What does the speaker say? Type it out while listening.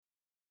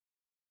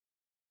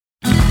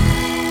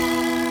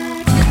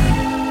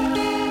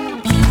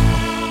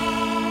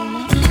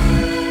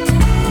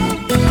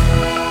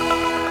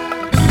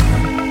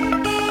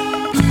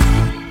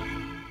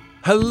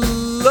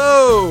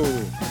Hello,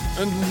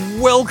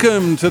 and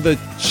welcome to the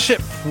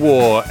Chip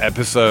War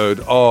episode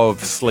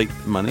of Slate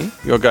Money,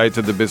 your guide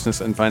to the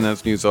business and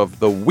finance news of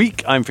the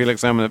week. I'm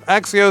Felix Salmon of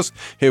Axios,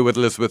 here with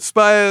Elizabeth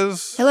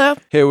Spires. Hello.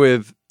 Here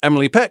with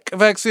Emily Peck of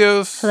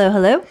Axios. Hello,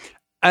 hello.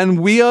 And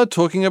we are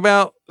talking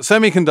about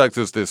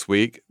semiconductors this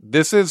week.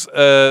 This is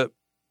a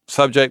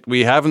subject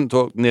we haven't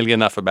talked nearly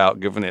enough about,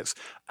 given its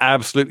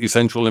absolutely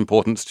central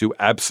importance to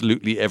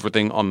absolutely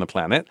everything on the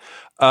planet.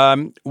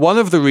 One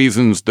of the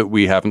reasons that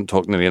we haven't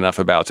talked nearly enough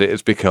about it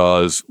is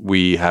because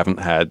we haven't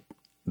had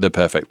the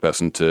perfect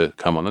person to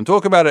come on and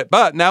talk about it.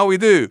 But now we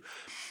do.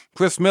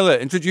 Chris Miller,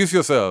 introduce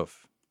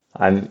yourself.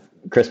 I'm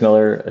Chris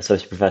Miller,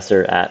 associate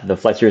professor at the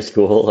Fletcher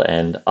School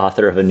and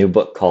author of a new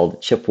book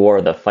called Chip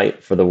War, The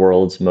Fight for the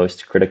World's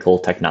Most Critical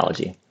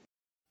Technology.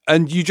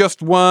 And you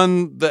just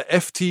won the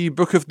FT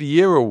Book of the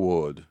Year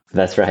award.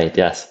 That's right,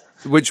 yes.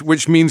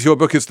 Which means your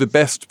book is the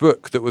best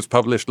book that was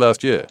published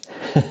last year.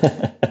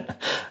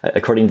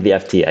 According to the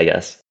FT, I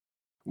guess.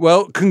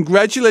 Well,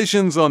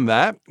 congratulations on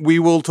that. We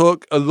will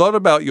talk a lot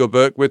about your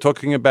book. We're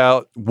talking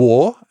about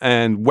war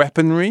and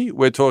weaponry.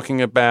 We're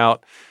talking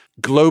about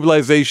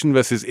globalization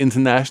versus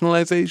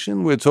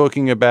internationalization. We're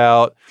talking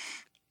about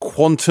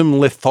quantum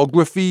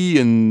lithography,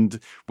 and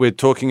we're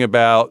talking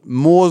about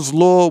Moore's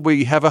Law.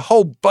 We have a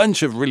whole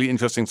bunch of really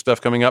interesting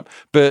stuff coming up.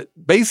 But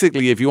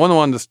basically, if you want to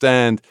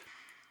understand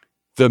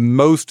the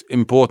most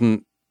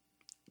important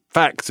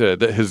factor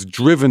that has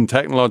driven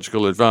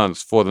technological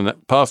advance for the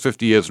past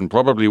 50 years and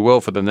probably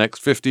will for the next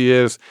 50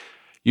 years,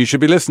 you should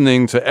be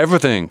listening to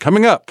everything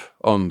coming up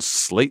on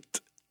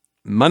Slate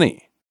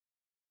Money.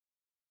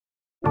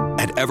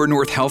 At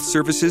Evernorth Health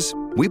Services,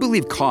 we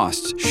believe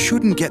costs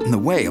shouldn't get in the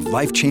way of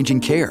life-changing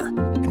care,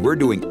 and we're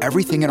doing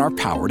everything in our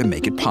power to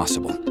make it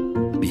possible.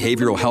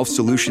 Behavioral health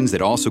solutions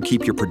that also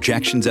keep your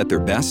projections at their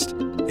best?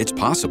 It's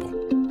possible.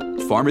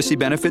 Pharmacy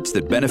benefits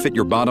that benefit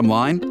your bottom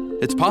line?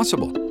 It's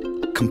possible.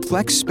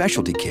 Complex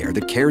specialty care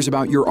that cares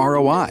about your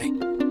ROI?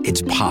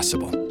 It's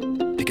possible.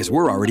 Because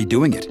we're already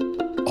doing it.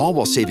 All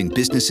while saving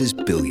businesses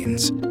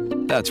billions.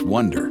 That's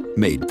Wonder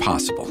made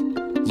possible.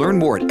 Learn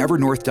more at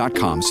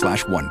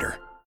evernorth.com/wonder.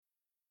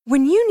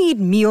 When you need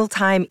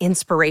mealtime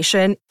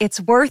inspiration,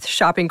 it's worth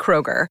shopping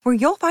Kroger, where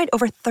you'll find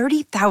over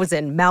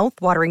 30,000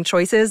 mouth-watering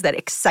choices that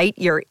excite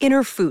your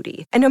inner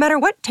foodie. And no matter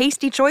what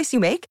tasty choice you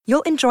make,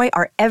 you'll enjoy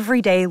our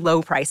everyday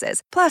low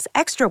prices, plus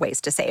extra ways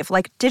to save,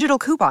 like digital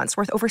coupons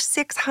worth over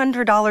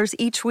 $600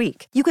 each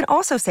week. You can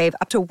also save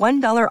up to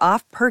 $1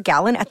 off per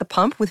gallon at the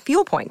pump with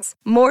fuel points.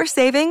 More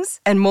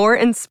savings and more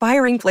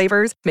inspiring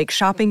flavors make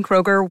shopping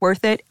Kroger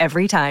worth it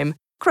every time.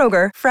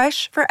 Kroger,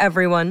 fresh for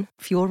everyone.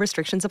 Fuel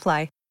restrictions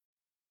apply.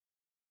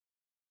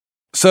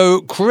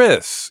 So,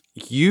 Chris,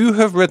 you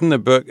have written a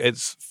book,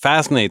 it's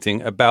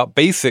fascinating, about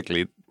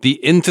basically the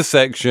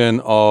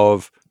intersection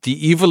of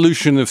the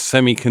evolution of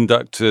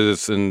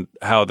semiconductors and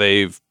how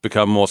they've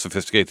become more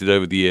sophisticated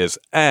over the years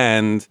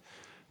and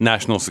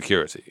national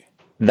security.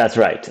 That's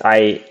right.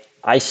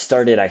 I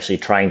started actually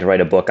trying to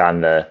write a book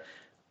on the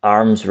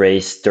arms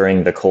race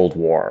during the Cold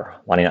War,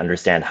 wanting to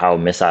understand how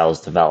missiles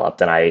developed.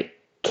 And I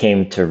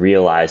came to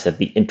realize that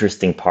the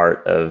interesting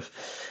part of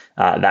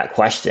that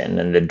question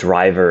and the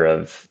driver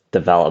of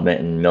development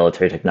in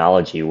military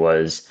technology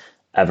was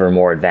ever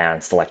more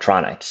advanced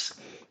electronics.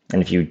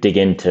 And if you dig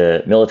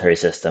into military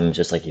systems,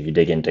 just like if you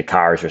dig into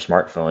cars or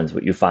smartphones,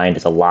 what you find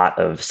is a lot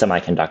of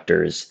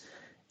semiconductors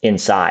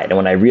inside. And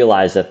when I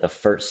realized that the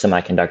first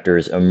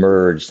semiconductors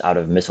emerged out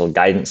of missile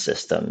guidance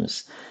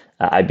systems,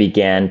 I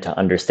began to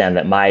understand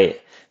that my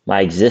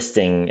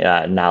existing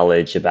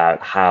knowledge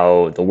about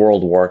how the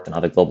world worked and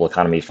how the global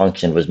economy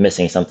functioned was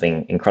missing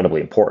something incredibly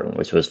important,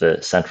 which was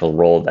the central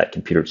role that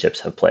computer chips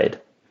have played.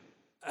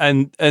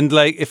 And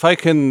like, if I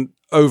can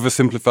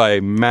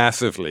oversimplify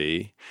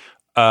massively,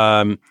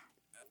 the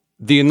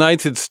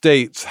United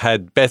States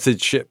had better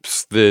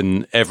chips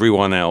than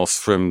everyone else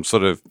from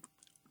sort of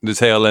the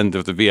tail end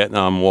of the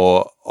Vietnam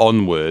War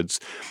onwards.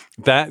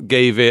 That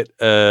gave it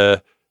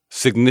a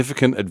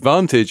significant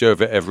advantage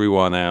over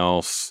everyone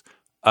else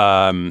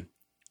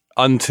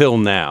until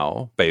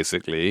now,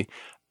 basically.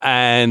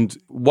 And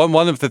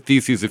one of the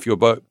theses of your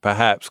book,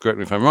 perhaps, correct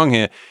me if I'm wrong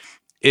here,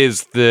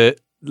 is that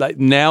like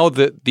now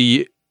that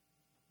the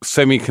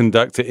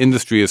semiconductor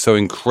industry is so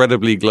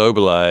incredibly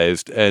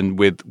globalized and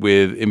with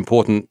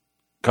important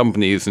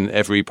companies in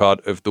every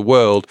part of the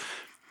world,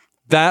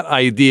 that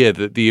idea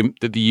that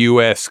the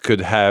US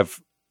could have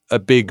a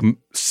big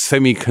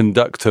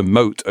semiconductor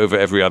moat over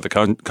every other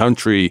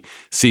country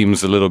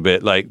seems a little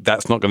bit like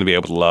that's not going to be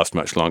able to last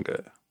much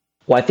longer.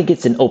 Well, I think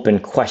it's an open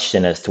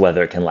question as to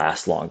whether it can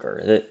last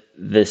longer.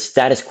 The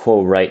status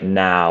quo right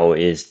now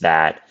is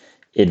that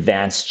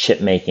advanced chip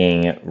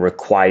making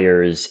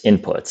requires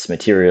inputs,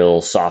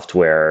 materials,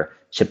 software,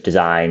 chip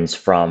designs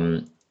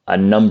from a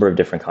number of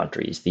different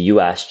countries, the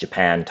US,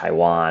 Japan,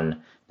 Taiwan,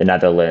 the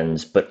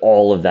Netherlands, but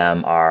all of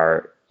them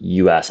are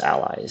US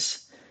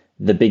allies.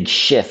 The big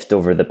shift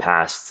over the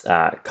past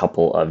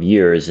couple of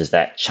years is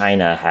that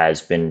China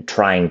has been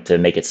trying to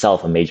make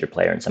itself a major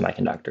player in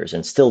semiconductors.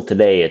 And still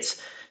today,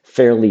 it's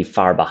fairly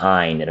far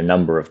behind in a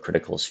number of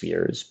critical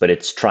spheres, but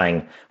it's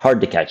trying hard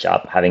to catch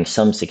up, having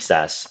some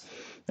success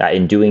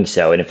in doing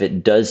so. And if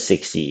it does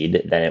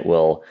succeed, then it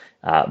will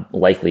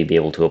likely be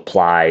able to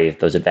apply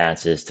those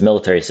advances to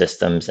military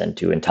systems and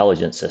to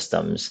intelligence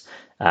systems,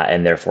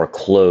 and therefore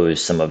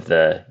close some of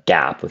the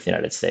gap with the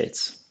United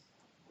States.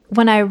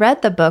 When I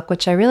read the book,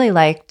 which I really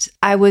liked,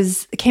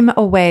 came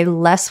away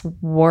less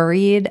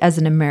worried as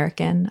an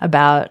American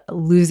about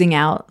losing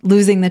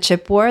the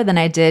chip war than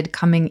I did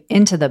coming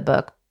into the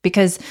book.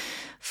 Because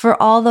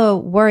for all the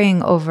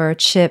worrying over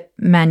chip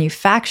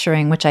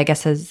manufacturing, which I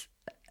guess is,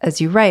 as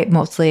you write,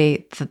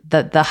 mostly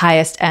the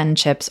highest end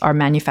chips are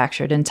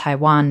manufactured in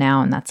Taiwan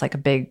now, and that's like a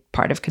big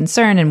part of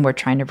concern, and we're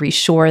trying to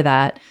reshore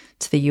that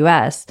to the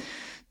US.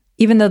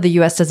 Even though the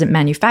US doesn't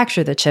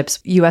manufacture the chips,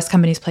 US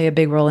companies play a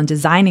big role in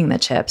designing the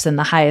chips, and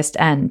the highest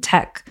end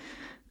tech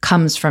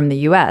comes from the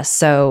US.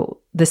 So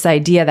this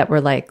idea that we're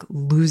like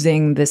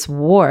losing this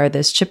war,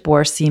 this chip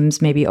war,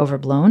 seems maybe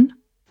overblown.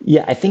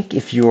 Yeah, I think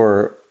if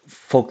you're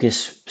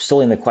focused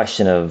solely on the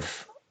question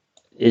of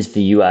is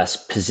the US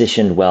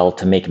positioned well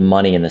to make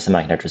money in the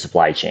semiconductor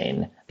supply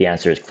chain, the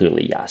answer is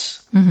clearly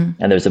yes. Mm-hmm.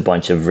 And there's a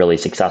bunch of really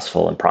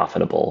successful and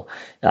profitable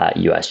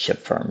US chip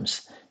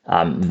firms.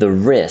 The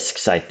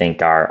risks, I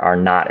think, are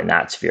not in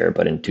that sphere,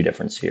 but in two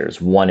different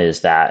spheres. One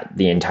is that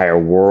the entire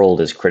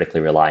world is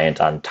critically reliant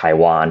on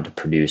Taiwan to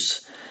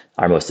produce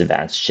our most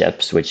advanced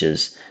chips, which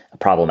is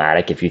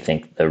problematic if you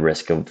think the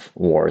risk of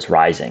war is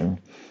rising.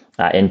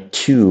 And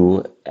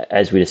two,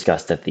 as we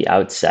discussed at the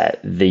outset,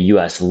 the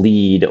U.S.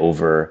 lead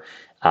over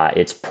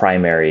its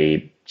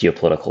primary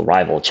geopolitical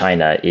rival,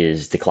 China,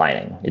 is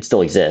declining. It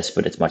still exists,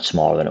 but it's much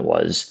smaller than it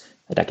was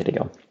a decade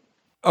ago.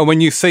 Oh,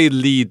 when you say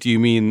lead, do you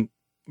mean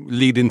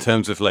lead in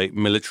terms of like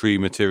military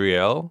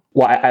materiel?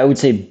 Well, I would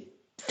say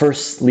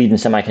first lead in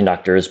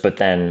semiconductors, but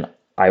then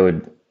I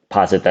would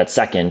posit that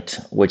second,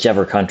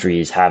 whichever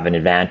countries have an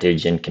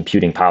advantage in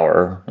computing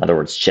power, in other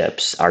words,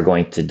 chips, are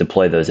going to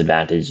deploy those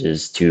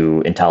advantages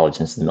to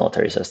intelligence and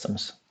military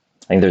systems.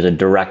 I think there's a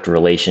direct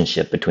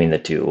relationship between the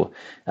two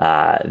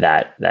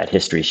that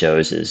history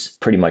shows is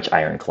pretty much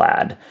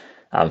ironclad.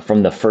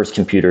 From the first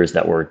computers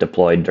that were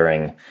deployed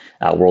during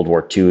World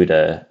War II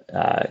to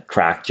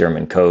crack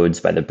German codes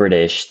by the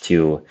British,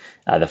 to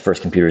the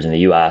first computers in the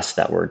US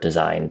that were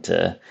designed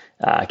to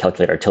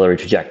calculate artillery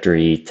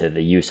trajectory, to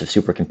the use of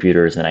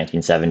supercomputers in the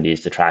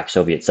 1970s to track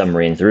Soviet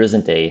submarines, there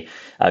isn't a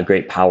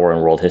great power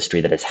in world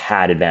history that has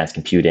had advanced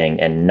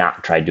computing and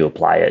not tried to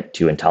apply it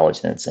to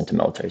intelligence and to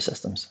military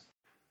systems.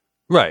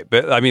 Right.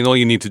 But I mean, all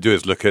you need to do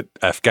is look at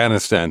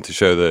Afghanistan to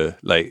show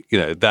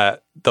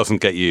that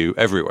doesn't get you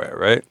everywhere,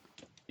 right?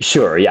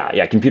 Sure.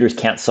 Yeah. Computers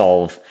can't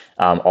solve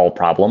all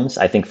problems.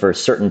 I think for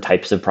certain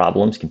types of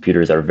problems,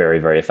 computers are very,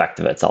 very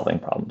effective at solving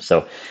problems.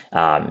 So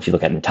if you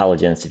look at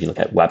intelligence, if you look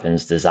at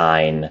weapons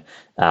design,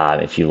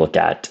 if you look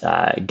at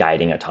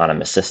guiding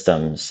autonomous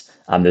systems,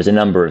 there's a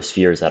number of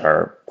spheres that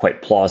are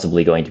quite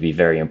plausibly going to be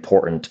very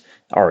important,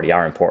 already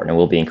are important, and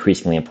will be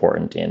increasingly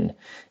important in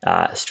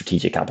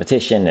strategic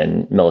competition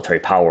and military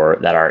power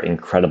that are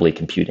incredibly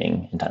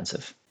computing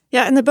intensive.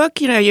 Yeah, in the book,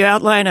 you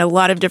outline a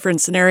lot of different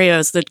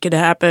scenarios that could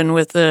happen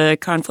with the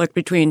conflict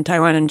between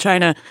Taiwan and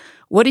China.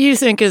 What do you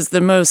think is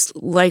the most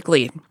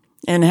likely,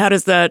 and how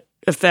does that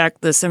affect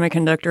the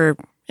semiconductor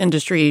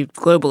industry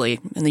globally,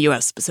 in the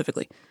U.S.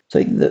 specifically?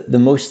 So the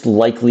most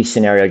likely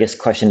scenario, I guess the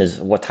question is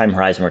what time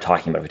horizon we're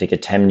talking about. If we take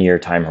a 10-year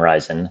time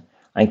horizon,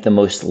 I think the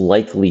most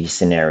likely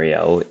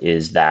scenario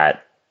is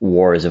that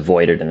war is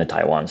avoided in the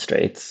Taiwan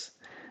Straits,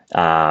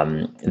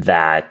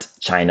 that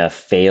China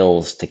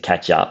fails to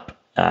catch up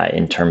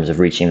in terms of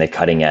reaching the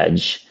cutting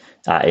edge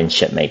in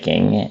chip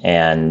making,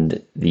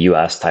 and the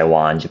US,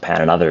 Taiwan, Japan,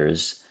 and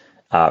others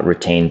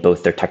retain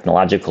both their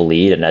technological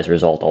lead and as a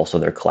result also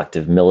their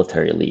collective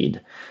military lead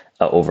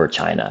over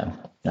China.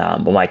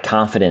 But my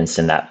confidence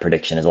in that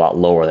prediction is a lot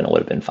lower than it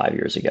would have been 5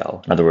 years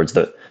ago. In other words,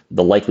 the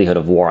likelihood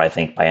of war, I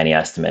think, by any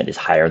estimate, is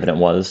higher than it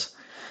was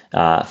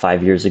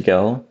 5 years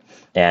ago.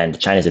 And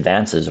China's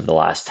advances over the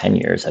last 10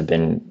 years have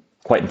been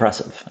quite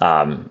impressive.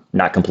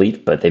 Not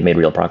complete, but they've made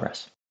real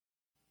progress.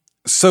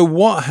 So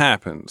what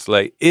happens,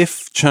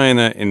 if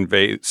China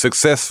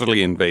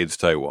successfully invades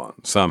Taiwan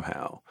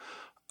somehow?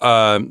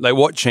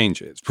 What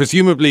changes?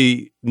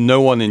 Presumably, no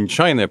one in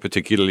China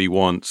particularly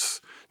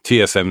wants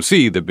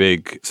TSMC, the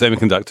big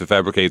semiconductor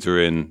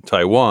fabricator in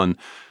Taiwan,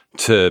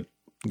 to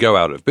go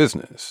out of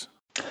business.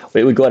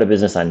 It would go out of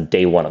business on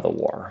day one of the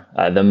war.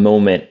 The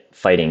moment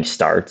fighting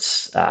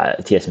starts,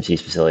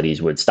 TSMC's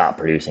facilities would stop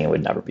producing and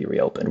would never be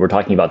reopened. We're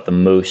talking about the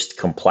most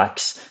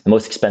complex, the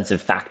most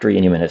expensive factory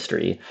in human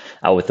history,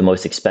 with the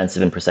most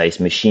expensive and precise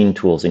machine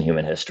tools in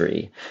human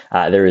history.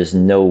 There is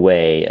no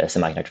way a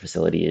semiconductor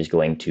facility is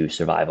going to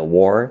survive a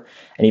war.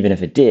 And even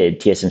if it did,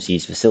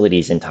 TSMC's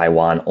facilities in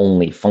Taiwan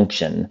only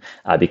function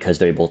because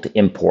they're able to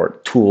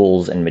import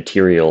tools and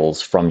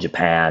materials from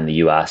Japan, the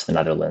US, the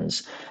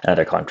Netherlands, and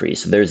other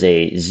countries. So there's a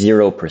a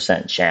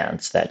 0%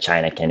 chance that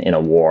China can, in a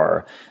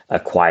war,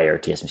 acquire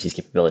TSMC's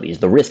capabilities.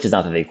 The risk is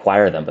not that they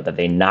acquire them, but that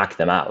they knock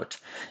them out.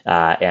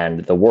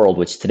 And the world,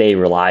 which today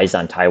relies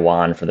on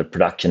Taiwan for the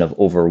production of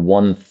over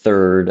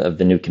 1/3 of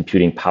the new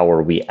computing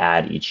power we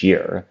add each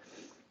year,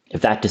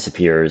 if that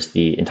disappears,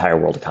 the entire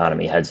world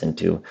economy heads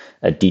into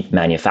a deep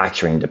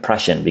manufacturing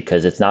depression,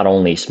 because it's not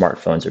only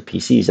smartphones or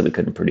PCs that we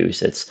couldn't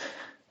produce,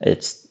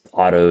 it's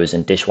autos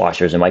and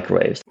dishwashers and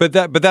microwaves. But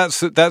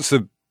that's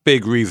a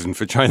big reason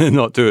for China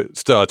not to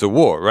start a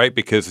war, right?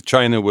 Because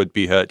China would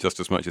be hurt just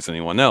as much as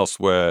anyone else,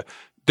 where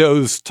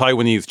those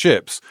Taiwanese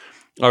chips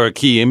are a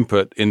key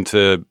input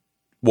into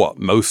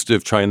most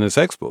of China's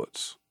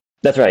exports.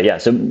 That's right. Yeah.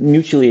 So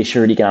mutually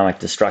assured economic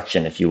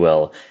destruction, if you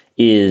will,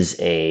 is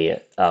a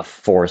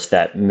force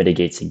that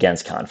mitigates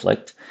against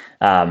conflict.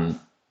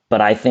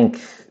 But I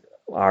think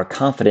our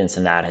confidence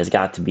in that has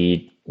got to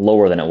be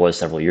lower than it was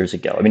several years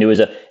ago. I mean, it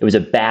was a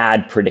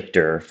bad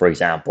predictor, for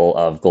example,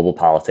 of global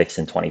politics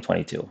in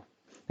 2022.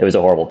 It was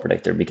a horrible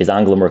predictor because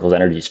Angela Merkel's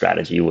energy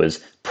strategy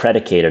was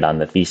predicated on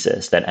the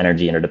thesis that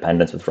energy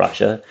interdependence with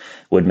Russia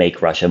would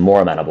make Russia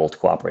more amenable to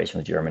cooperation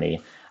with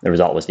Germany. The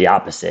result was the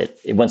opposite.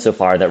 It went so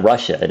far that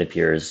Russia, it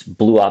appears,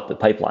 blew up the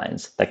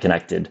pipelines that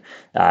connected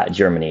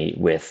Germany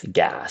with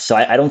gas. So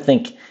I don't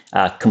think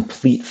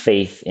complete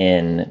faith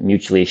in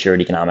mutually assured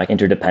economic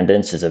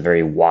interdependence is a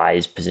very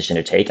wise position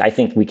to take. I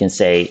think we can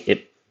say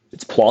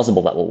it's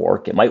plausible that will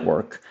work. It might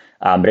work.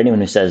 But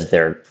anyone who says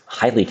they're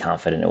highly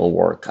confident it will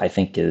work, I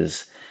think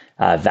is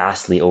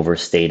vastly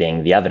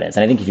overstating the evidence.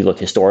 And I think if you look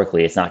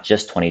historically, it's not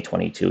just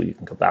 2022. You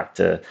can go back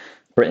to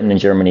Britain and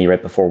Germany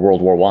right before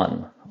World War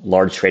I.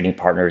 Large trading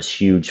partners,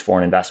 huge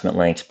foreign investment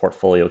links,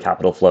 portfolio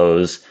capital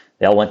flows,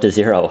 they all went to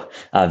zero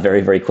very,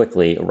 very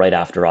quickly right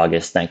after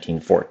August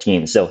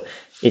 1914. So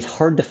it's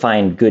hard to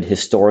find good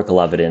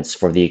historical evidence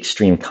for the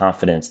extreme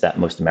confidence that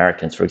most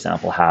Americans, for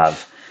example,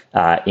 have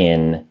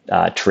in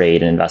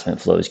trade and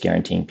investment flows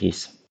guaranteeing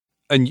peace.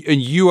 And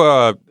you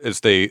are, as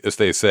they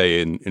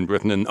say in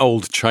Britain, an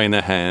old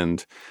China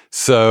hand.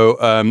 So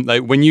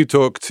like when you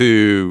talk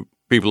to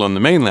people on the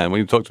mainland,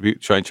 when you talk to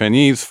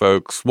Chinese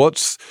folks,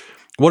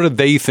 what do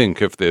they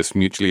think of this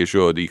mutually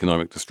assured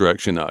economic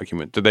destruction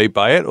argument? Do they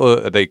buy it,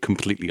 or are they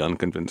completely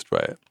unconvinced by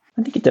it?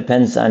 I think it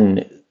depends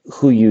on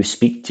who you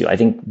speak to. I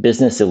think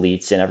business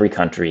elites in every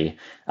country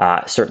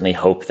certainly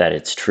hope that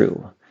it's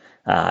true.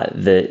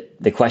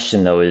 The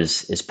question, though,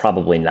 is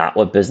probably not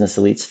what business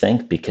elites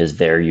think, because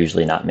they're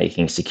usually not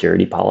making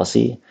security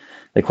policy.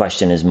 The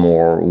question is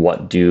more,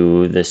 what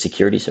do the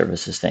security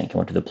services think, and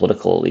what do the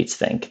political elites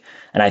think?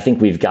 And I think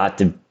we've got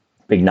to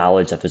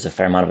acknowledge that there's a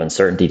fair amount of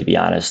uncertainty, to be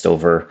honest,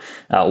 over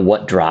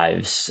what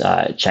drives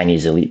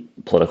Chinese elite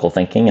political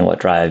thinking and what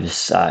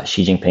drives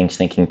Xi Jinping's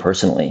thinking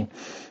personally.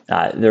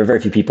 There are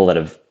very few people that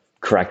have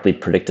correctly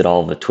predicted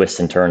all of the twists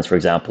and turns, for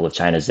example, of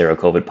China's zero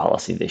COVID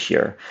policy this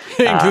year,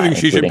 including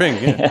Xi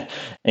Jinping, yeah.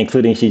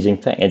 Including Xi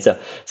Jinping. And so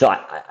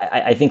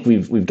I think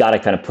we've got to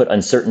kind of put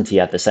uncertainty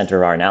at the center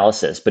of our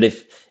analysis. But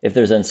if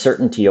there's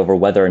uncertainty over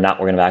whether or not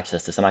we're going to have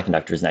access to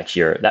semiconductors next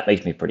year, that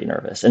makes me pretty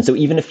nervous. And so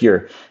even if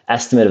your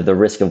estimate of the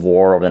risk of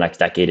war over the next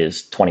decade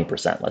is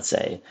 20%, let's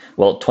say,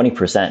 well,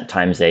 20%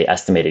 times a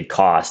estimated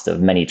cost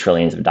of many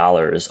trillions of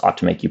dollars ought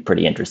to make you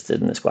pretty interested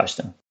in this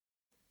question.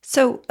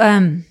 So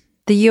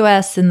the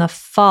U.S. in the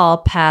fall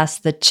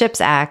passed the CHIPS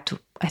Act.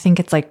 I think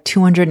it's like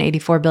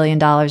 $284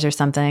 billion or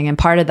something. And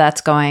part of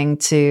that's going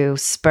to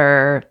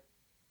spur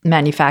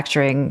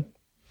manufacturing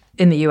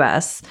in the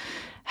U.S.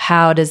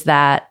 How does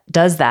that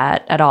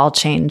at all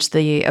change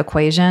the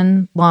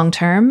equation long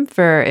term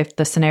for if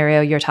the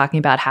scenario you're talking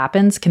about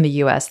happens? Can the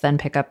U.S. then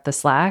pick up the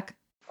slack?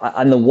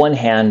 On the one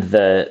hand,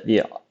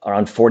 the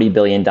around $40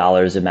 billion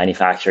of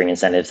manufacturing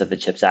incentives that the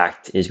CHIPS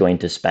Act is going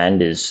to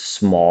spend is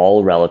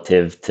small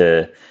relative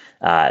to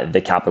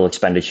the capital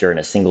expenditure in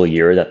a single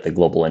year that the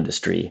global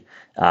industry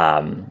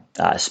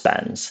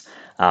spends.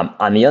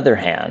 On the other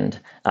hand,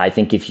 I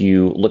think if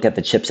you look at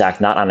the CHIPS Act,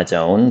 not on its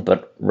own,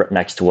 but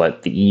next to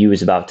what the EU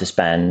is about to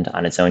spend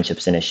on its own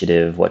CHIPS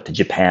initiative, what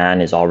Japan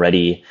is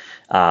already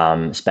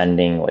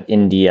spending, what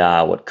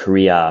India, what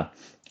Korea,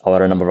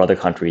 what a number of other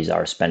countries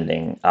are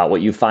spending,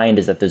 what you find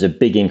is that there's a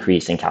big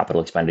increase in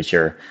capital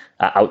expenditure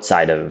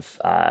outside of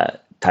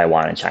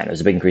Taiwan and China.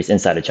 There's a big increase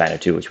inside of China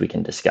too, which we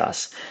can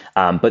discuss.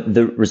 But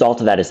the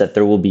result of that is that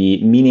there will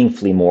be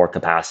meaningfully more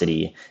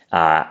capacity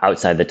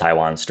outside the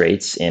Taiwan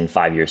Straits in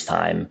 5 years'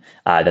 time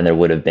than there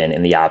would have been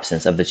in the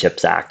absence of the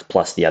CHIPS Act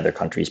plus the other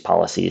countries'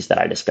 policies that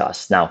I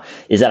discussed. Now,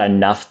 is that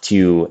enough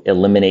to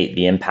eliminate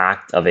the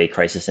impact of a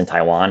crisis in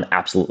Taiwan?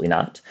 Absolutely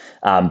not.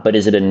 But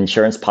is it an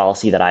insurance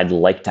policy that I'd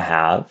like to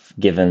have,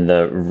 given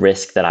the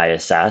risk that I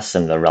assess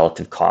and the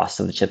relative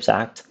cost of the CHIPS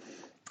Act?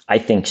 I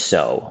think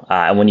so.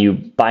 And when you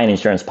buy an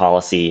insurance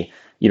policy,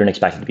 you don't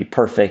expect it to be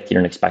perfect. You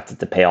don't expect it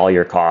to pay all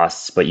your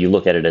costs, but you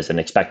look at it as an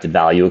expected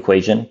value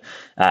equation.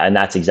 And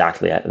that's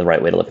exactly the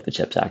right way to look at the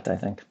CHIPS Act, I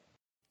think.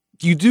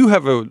 You do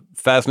have a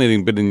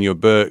fascinating bit in your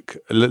book,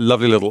 a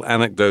lovely little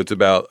anecdote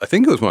about, I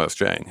think it was Morris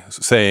Chang,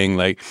 saying,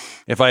 like,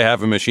 if I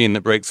have a machine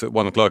that breaks at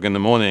 1 o'clock in the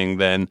morning,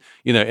 then,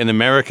 in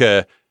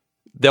America,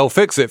 they'll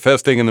fix it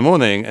first thing in the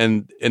morning,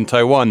 and in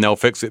Taiwan, they'll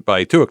fix it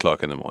by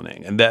 2:00 in the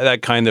morning. And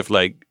that kind of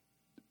like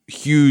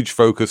huge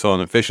focus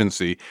on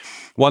efficiency.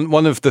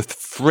 One of the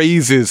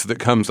phrases that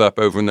comes up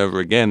over and over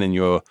again in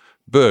your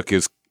book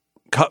is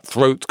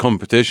cutthroat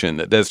competition,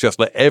 that there's just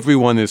like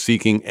everyone is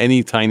seeking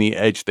any tiny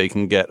edge they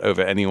can get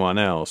over anyone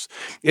else.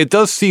 It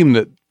does seem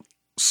that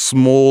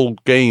small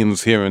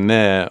gains here and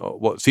there, or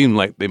what seem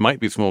like they might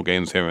be small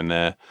gains here and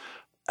there,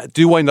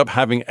 do wind up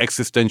having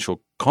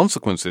existential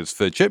consequences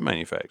for chip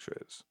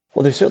manufacturers.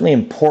 Well, they're certainly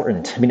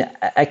important. I mean,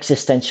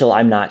 existential,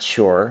 I'm not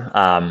sure,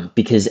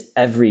 because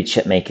every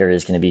chip maker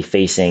is going to be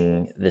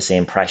facing the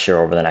same pressure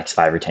over the next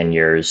 5 or 10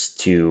 years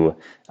to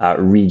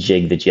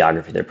rejig the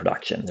geography of their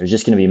production. There's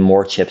just going to be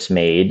more chips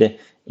made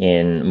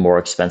in more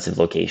expensive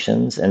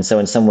locations. And so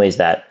in some ways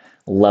that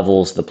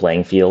levels the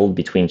playing field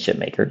between chip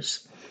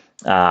makers.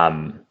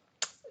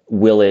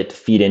 Will it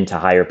feed into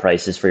higher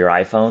prices for your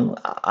iPhone?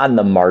 On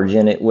the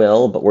margin, it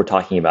will, but we're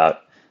talking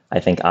about, I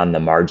think, on the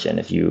margin.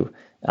 If you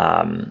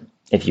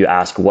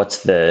ask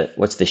what's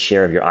the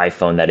share of your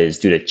iPhone that is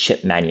due to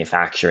chip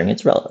manufacturing,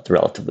 it's a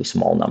relatively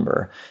small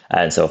number.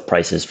 And so if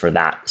prices for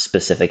that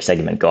specific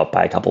segment go up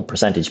by a couple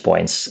percentage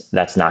points,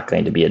 that's not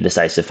going to be a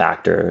decisive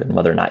factor in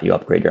whether or not you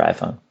upgrade your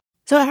iPhone.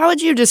 So how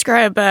would you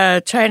describe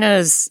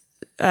China's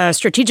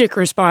strategic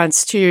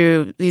response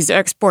to these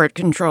export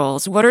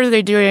controls? What are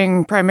they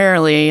doing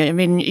primarily? I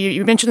mean,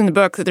 you mentioned in the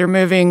book that they're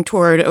moving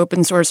toward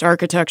open source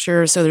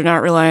architecture, so they're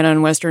not relying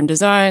on Western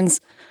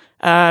designs.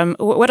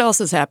 What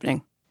else is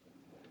happening?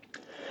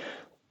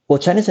 Well,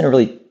 China's in a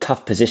really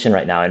tough position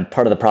right now. And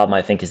part of the problem,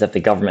 I think, is that the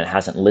government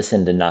hasn't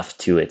listened enough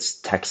to its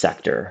tech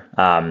sector.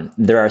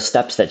 There are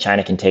steps that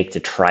China can take to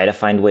try to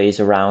find ways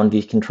around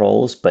these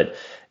controls, but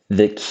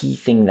the key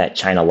thing that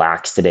China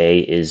lacks today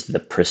is the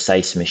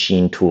precise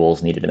machine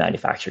tools needed to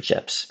manufacture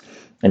chips.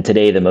 And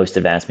today, the most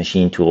advanced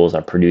machine tools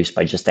are produced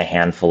by just a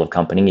handful of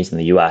companies in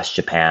the US,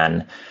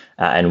 Japan,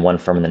 and one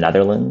firm in the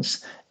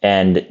Netherlands.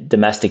 And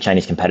domestic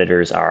Chinese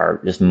competitors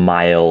are just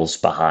miles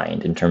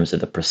behind in terms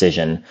of the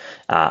precision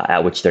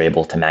at which they're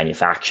able to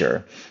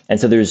manufacture. And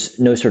so there's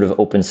no sort of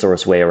open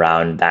source way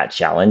around that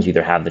challenge. You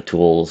either have the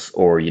tools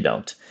or you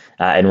don't.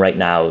 And right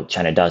now,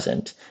 China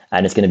doesn't.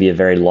 And it's going to be a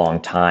very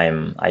long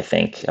time, I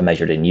think,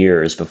 measured in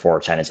years before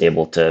China's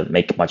able to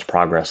make much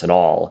progress at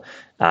all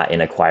in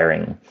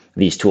acquiring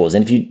these tools.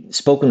 And if you'd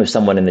spoken with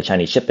someone in the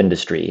Chinese chip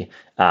industry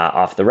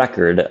off the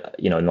record,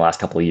 in the last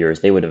couple of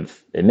years, they would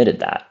have admitted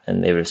that.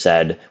 And they would have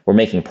said, we're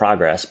making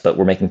progress, but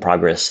we're making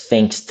progress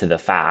thanks to the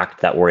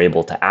fact that we're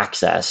able to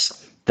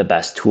access the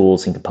best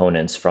tools and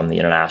components from the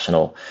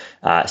international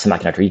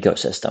semiconductor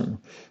ecosystem.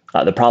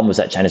 The problem was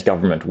that China's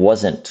government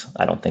wasn't,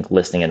 I don't think,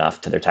 listening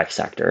enough to their tech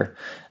sector.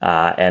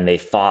 And they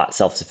thought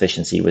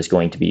self-sufficiency was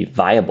going to be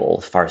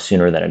viable far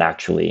sooner than it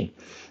actually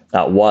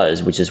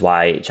was, which is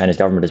why China's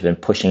government has been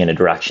pushing in a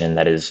direction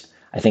that is,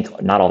 I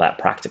think, not all that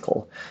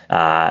practical.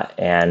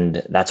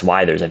 And that's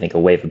why there's, I think, a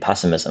wave of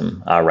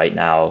pessimism right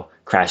now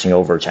crashing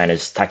over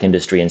China's tech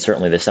industry and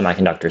certainly the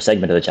semiconductor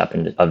segment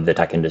of the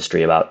tech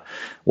industry about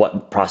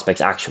what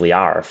prospects actually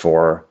are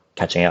for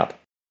catching up.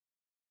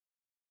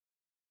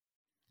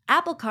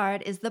 Apple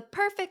Card is the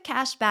perfect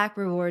cashback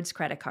rewards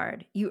credit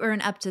card. You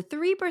earn up to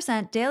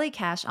 3% daily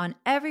cash on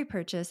every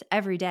purchase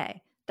every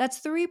day.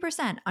 That's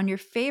 3% on your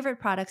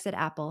favorite products at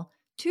Apple,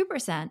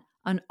 2%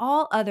 on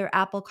all other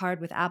Apple Card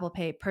with Apple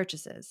Pay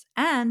purchases,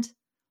 and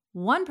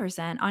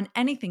 1% on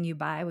anything you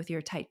buy with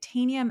your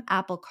titanium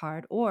Apple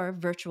Card or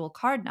virtual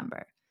card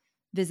number.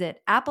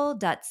 Visit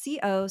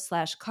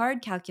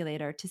apple.co/card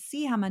calculator to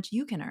see how much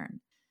you can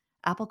earn.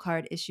 Apple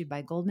Card issued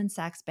by Goldman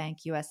Sachs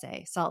Bank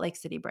USA, Salt Lake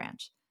City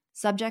branch.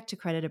 Subject to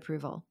credit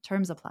approval.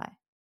 Terms apply.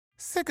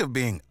 Sick of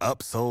being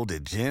upsold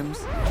at gyms?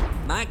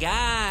 My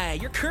guy,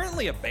 you're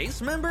currently a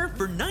base member?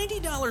 For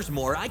 $90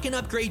 more, I can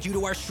upgrade you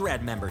to our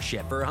Shred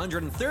membership. For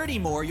 $130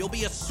 more, you'll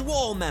be a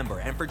Swole member.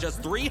 And for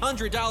just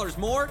 $300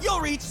 more,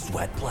 you'll reach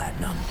Sweat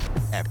Platinum.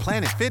 At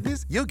Planet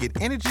Fitness, you'll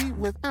get energy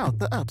without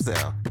the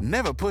upsell.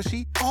 Never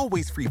pushy,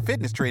 always free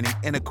fitness training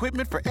and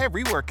equipment for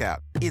every workout.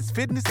 It's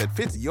fitness that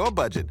fits your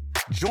budget.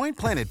 Join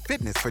Planet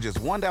Fitness for just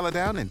 $1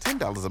 down and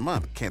 $10 a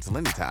month. Cancel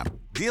anytime.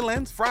 Deal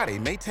ends Friday,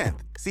 May 10th.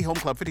 See Home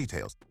Club for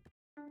details.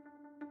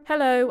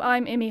 Hello,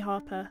 I'm Imi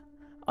Harper.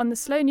 On the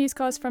Slow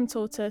Newscast from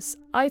Tortoise,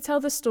 I tell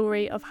the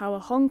story of how a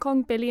Hong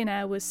Kong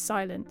billionaire was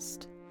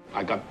silenced.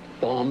 I got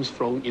bombs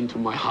thrown into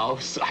my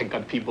house. I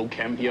got people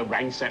came here,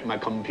 ransacked my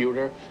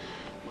computer.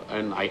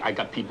 And I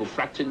got people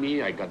threatening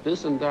me. I got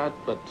this and that,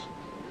 but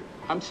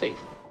I'm safe.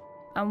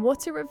 And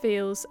what it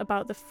reveals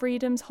about the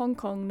freedoms Hong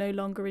Kong no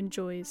longer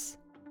enjoys.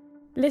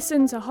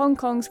 Listen to Hong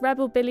Kong's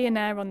rebel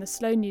billionaire on the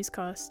Slow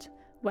Newscast,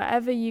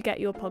 wherever you get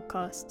your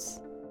podcasts.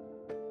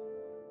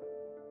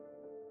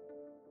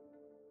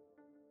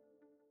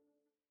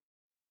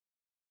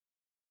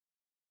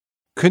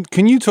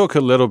 Can you talk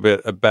a little bit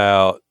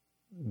about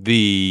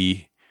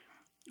the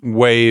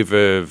wave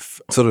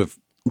of sort of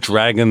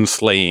dragon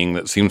slaying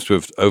that seems to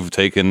have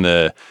overtaken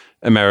the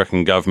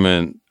American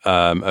government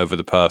over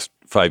the past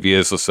 5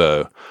 years or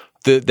so?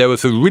 there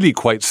was a really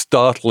quite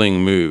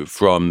startling move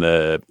from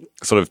the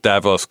sort of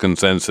Davos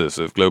consensus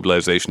of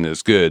globalization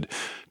is good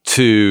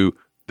to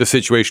the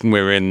situation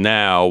we're in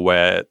now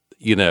where,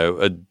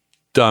 a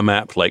dumb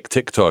app like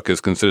TikTok is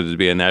considered to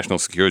be a national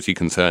security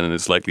concern and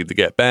is likely to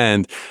get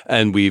banned.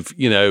 And we've,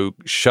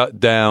 shut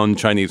down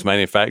Chinese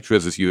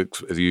manufacturers, as you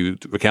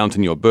recount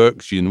in your book.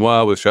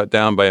 Jinhua was shut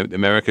down by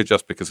America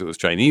just because it was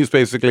Chinese,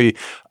 basically.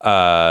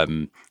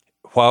 Huawei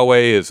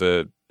is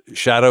a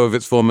shadow of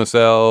its former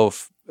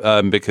self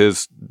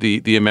because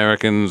the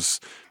Americans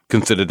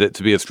considered it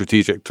to be a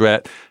strategic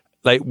threat.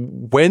 Like,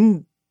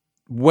 when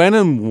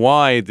and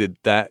why did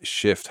that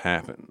shift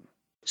happen?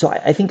 So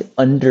I think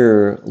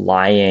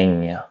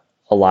underlying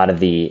a lot of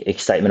the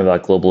excitement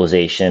about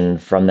globalization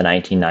from the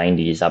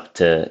 1990s up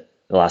to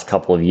the last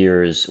couple of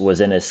years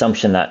was an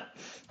assumption that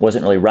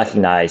wasn't really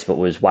recognized, but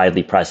was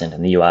widely present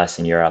in the US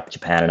and Europe,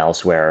 Japan, and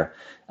elsewhere,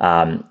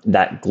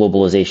 that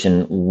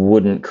globalization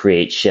wouldn't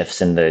create shifts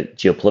in the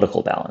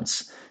geopolitical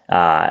balance.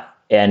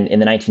 And in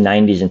the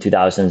 1990s and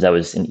 2000s, that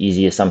was an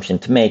easy assumption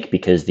to make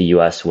because the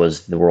US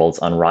was the world's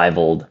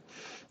unrivaled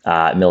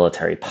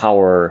military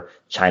power.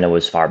 China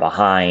was far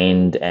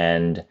behind.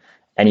 And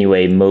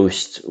anyway,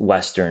 most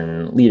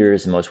Western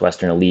leaders and most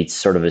Western elites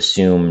sort of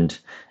assumed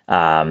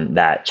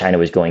that China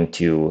was going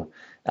to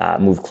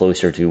move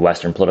closer to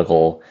Western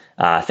political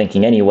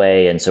thinking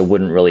anyway, and so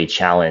wouldn't really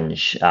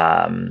challenge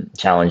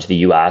the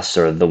US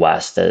or the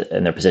West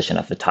in their position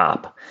at the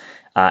top.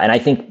 And I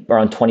think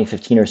around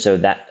 2015 or so,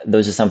 that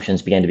those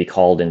assumptions began to be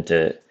called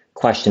into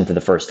question for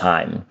the first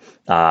time.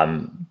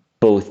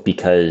 Both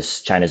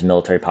because China's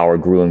military power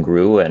grew and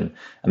grew and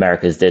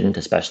America's didn't,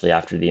 especially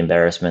after the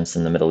embarrassments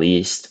in the Middle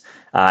East.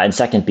 And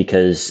second,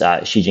 because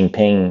Xi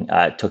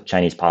Jinping took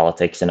Chinese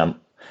politics in a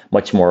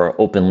much more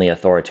openly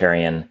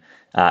authoritarian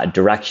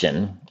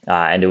direction.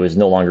 And it was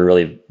no longer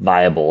really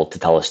viable to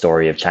tell a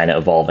story of China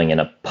evolving in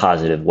a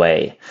positive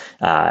way,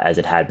 as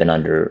it had been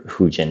under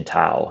Hu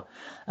Jintao.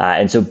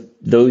 And so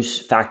those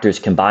factors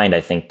combined, I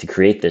think, to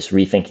create this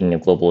rethinking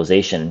of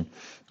globalization.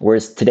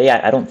 Whereas today,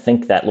 I don't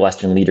think that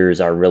Western leaders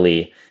are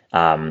really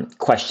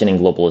questioning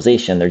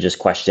globalization. They're just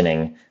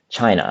questioning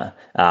China.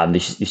 You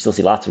still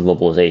see lots of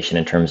globalization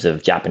in terms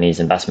of Japanese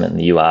investment in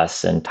the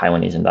US and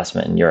Taiwanese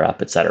investment in Europe,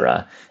 et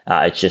cetera.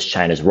 It's just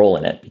China's role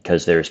in it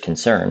because there's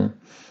concern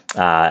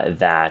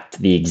that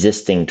the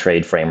existing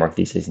trade framework,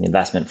 the existing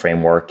investment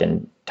framework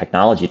and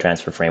technology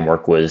transfer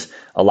framework was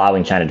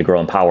allowing China to grow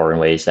in power in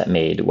ways that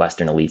made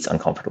Western elites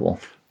uncomfortable.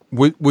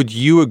 Would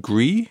you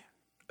agree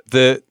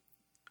that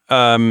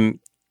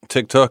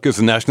TikTok is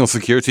a national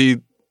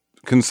security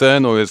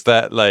concern, or is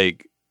that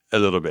like a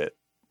little bit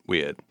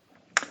weird?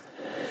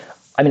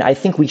 I mean, I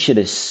think we should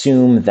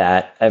assume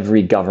that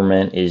every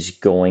government is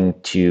going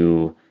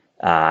to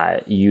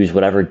use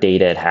whatever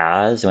data it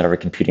has and whatever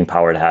computing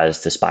power it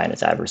has to spy on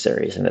its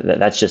adversaries. And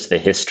that's just the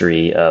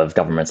history of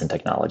governments and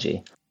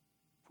technology.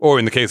 Or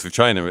in the case of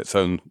China, its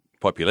own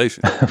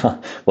population.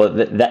 Well,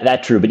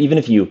 that's true. But even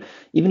if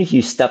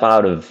you step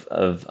out of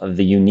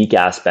the unique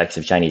aspects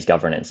of Chinese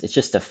governance, it's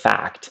just a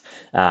fact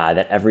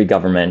that every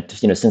government,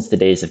 since the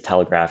days of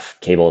telegraph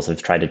cables,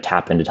 have tried to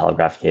tap into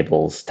telegraph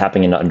cables,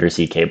 tapping into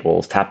undersea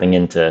cables, tapping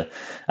into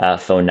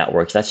phone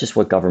networks. That's just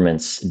what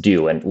governments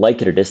do. And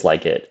like it or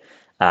dislike it,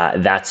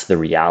 that's the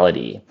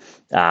reality.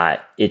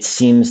 It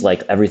seems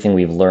like everything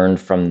we've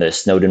learned from the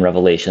Snowden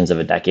revelations of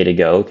a decade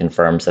ago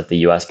confirms that the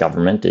US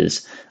government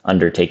is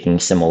undertaking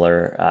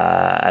similar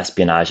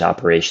espionage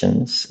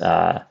operations.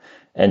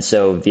 And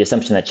so the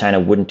assumption that China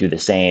wouldn't do the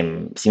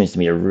same seems to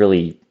me a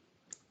really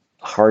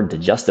hard to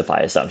justify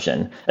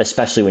assumption,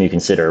 especially when you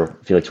consider,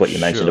 Felix, what you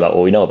mentioned about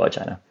what we know about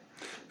China.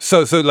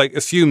 So like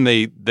assume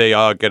they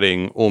are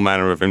getting all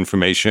manner of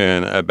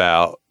information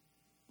about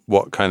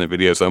what kind of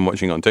videos I'm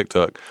watching on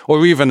TikTok,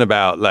 or even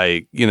about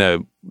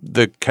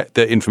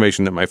the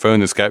information that my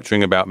phone is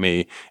capturing about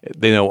me.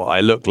 They know what I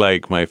look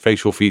like, my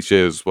facial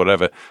features,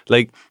 whatever.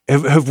 Like,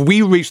 have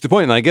we reached the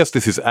point? And I guess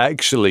this is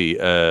actually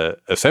a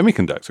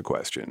semiconductor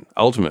question.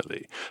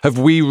 Ultimately, have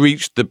we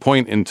reached the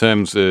point in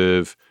terms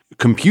of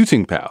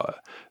computing power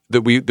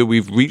that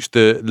we've reached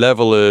the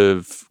level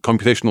of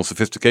computational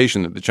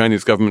sophistication that the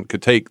Chinese government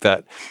could take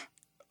that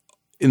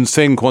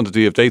insane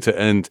quantity of data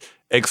and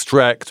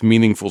extract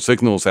meaningful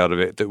signals out of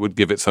it that would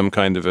give it some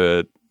kind of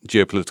a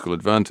geopolitical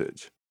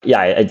advantage?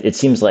 Yeah, it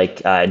seems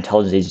like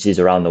intelligence agencies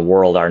around the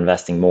world are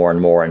investing more and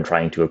more in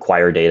trying to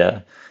acquire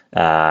data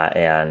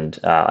and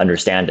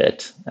understand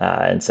it.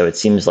 And so it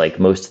seems like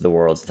most of the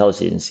world's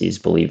intelligence agencies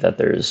believe that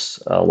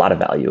there's a lot of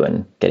value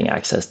in getting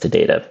access to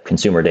data,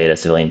 consumer data,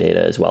 civilian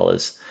data, as well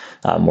as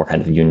more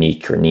kind of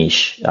unique or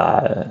niche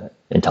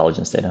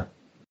intelligence data.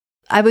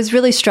 I was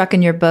really struck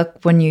in your book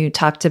when you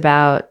talked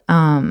about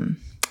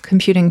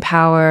computing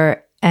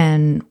power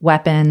and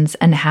weapons,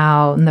 and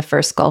how in the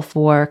first Gulf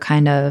War,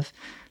 kind of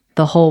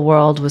the whole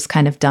world was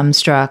kind of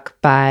dumbstruck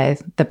by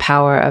the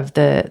power of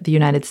the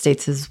United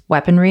States'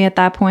 weaponry at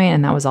that point,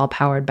 and that was all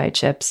powered by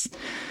chips.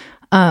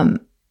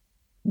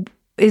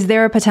 is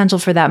there a potential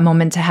for that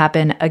moment to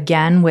happen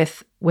again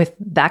with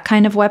that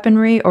kind of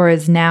weaponry, or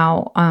is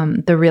now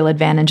the real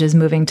advantage is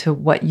moving to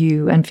what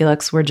you and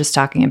Felix were just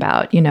talking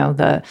about,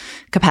 the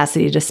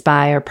capacity to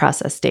spy or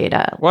process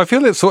data? Well, I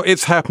feel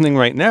it's happening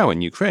right now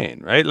in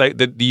Ukraine, right? Like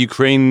the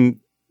Ukraine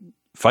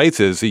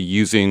fighters are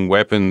using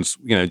weapons,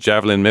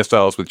 Javelin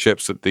missiles with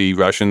chips that the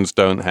Russians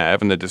don't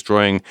have, and they're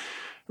destroying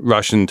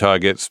Russian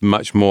targets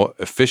much more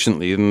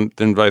efficiently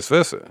than vice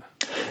versa.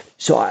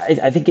 So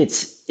I think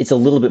it's a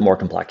little bit more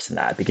complex than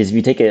that, because if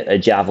you take a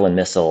Javelin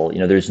missile,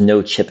 there's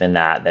no chip in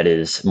that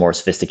is more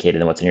sophisticated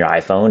than what's in your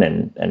iPhone,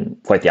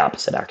 and quite the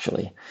opposite,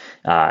 actually.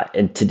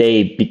 And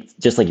today,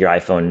 just like your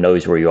iPhone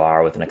knows where you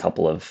are within a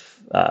couple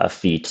of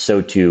feet,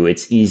 so too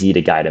it's easy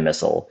to guide a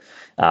missile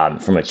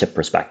from a chip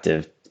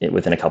perspective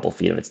within a couple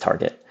feet of its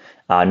target.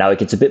 Now, it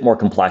gets a bit more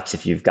complex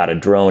if you've got a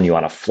drone, you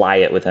want to fly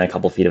it within a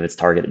couple feet of its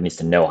target, it needs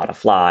to know how to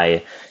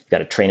fly, you've got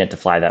to train it to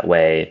fly that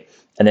way.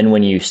 And then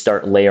when you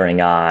start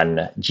layering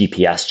on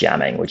GPS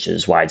jamming, which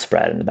is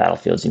widespread in the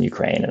battlefields in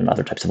Ukraine, and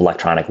other types of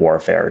electronic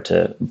warfare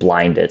to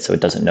blind it so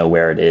it doesn't know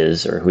where it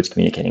is or who it's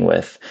communicating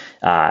with,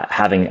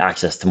 having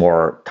access to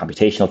more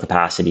computational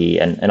capacity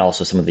and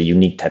also some of the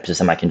unique types of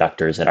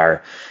semiconductors that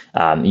are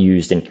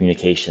used in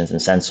communications and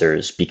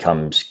sensors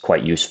becomes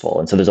quite useful.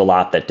 And so there's a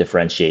lot that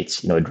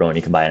differentiates, a drone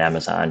you can buy on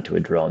Amazon to a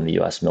drone the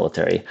U.S.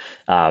 military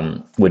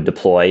would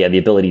deploy. And the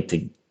ability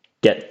to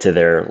get to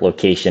their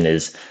location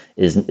is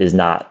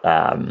not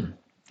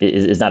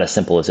as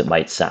simple as it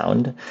might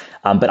sound.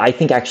 But I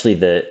think actually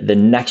the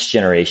next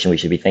generation we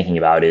should be thinking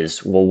about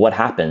is, well, what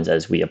happens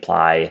as we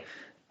apply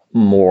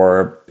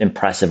more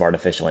impressive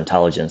artificial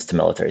intelligence to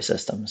military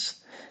systems?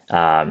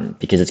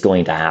 Because it's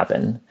going to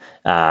happen.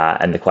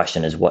 And the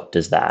question is, what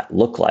does that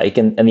look like?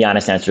 And the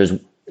honest answer is,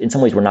 in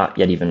some ways, we're not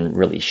yet even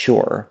really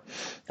sure.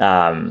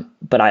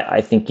 But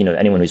I think,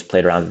 anyone who's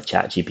played around with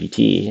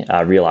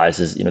ChatGPT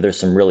realizes, there's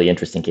some really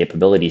interesting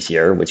capabilities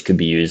here, which could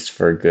be used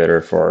for good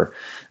or for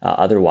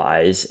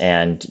otherwise.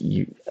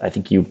 And I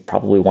think you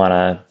probably want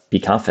to be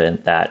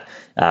confident that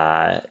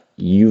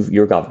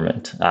your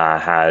government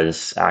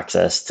has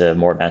access to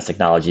more advanced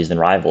technologies than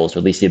rivals, or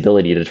at least the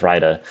ability to try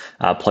to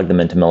plug them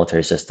into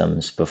military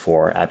systems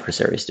before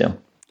adversaries do.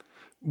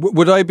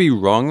 Would I be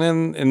wrong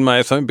then in my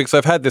assumption? Because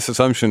I've had this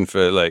assumption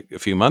for like a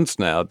few months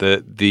now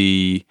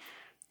that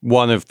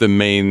one of the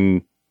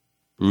main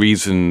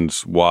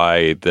reasons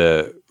why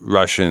the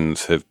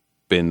Russians have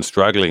been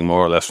struggling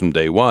more or less from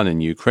day one in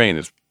Ukraine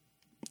is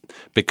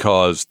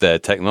because their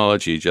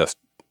technology just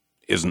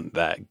isn't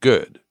that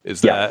good.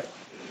 Is that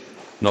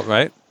not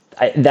right?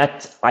 I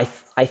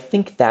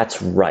think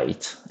that's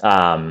right.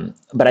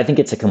 But I think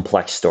it's a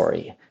complex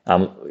story.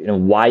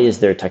 Why is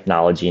their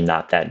technology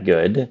not that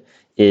good?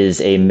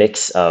 Is a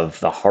mix of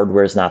the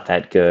hardware is not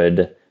that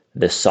good,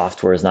 the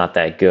software is not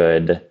that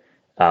good.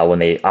 When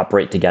they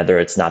operate together,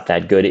 it's not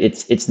that good.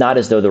 It's not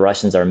as though the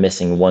Russians are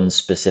missing one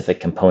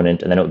specific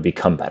component and then it would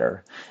become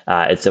better.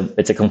 It's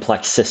a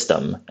complex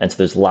system, and so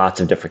there's lots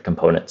of different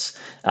components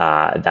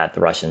that the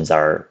Russians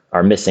are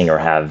missing or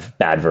have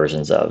bad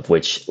versions of,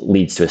 which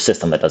leads to a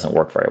system that doesn't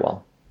work very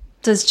well.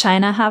 Does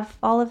China have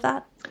all of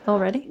that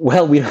already?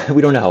 Well, we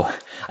don't know.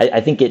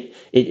 I think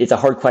it's a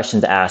hard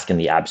question to ask in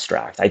the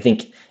abstract. I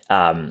think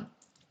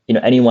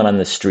anyone on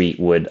the street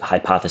would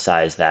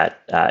hypothesize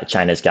that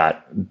China's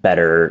got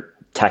better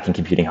tech and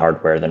computing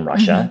hardware than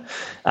Russia,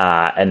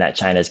 and that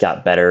China's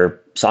got better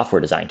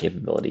software design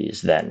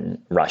capabilities than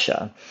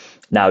Russia.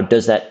 Now,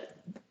 does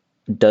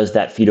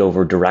that feed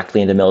over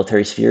directly into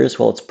military spheres?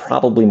 Well, it's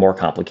probably more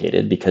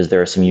complicated because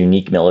there are some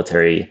unique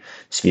military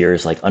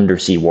spheres like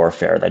undersea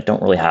warfare that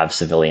don't really have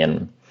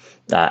civilian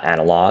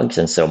analogs,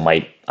 and so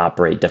might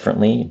operate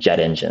differently. Jet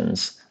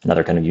engines,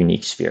 another kind of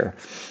unique sphere.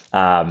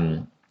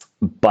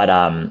 But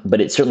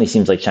it certainly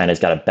seems like China's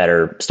got a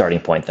better starting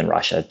point than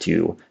Russia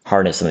to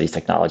harness some of these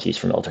technologies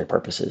for military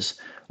purposes.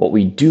 What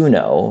we do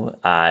know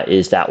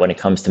is that when it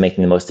comes to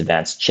making the most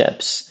advanced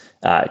chips,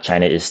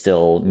 China is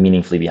still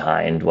meaningfully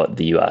behind what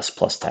the U.S.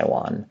 plus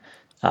Taiwan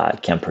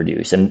can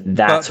produce, and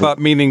that's but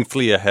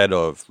meaningfully ahead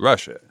of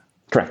Russia.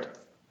 Correct.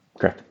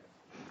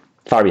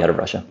 Far ahead of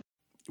Russia.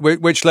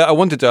 Which I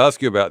wanted to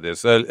ask you about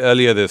this.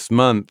 Earlier this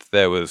month,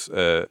 there was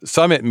a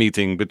summit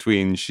meeting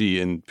between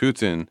Xi and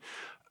Putin.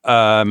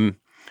 Can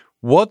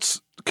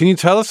you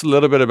tell us a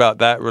little bit about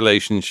that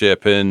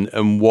relationship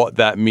and what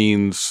that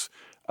means,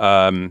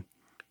 for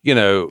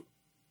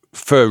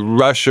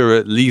Russia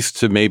at least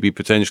to maybe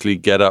potentially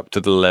get up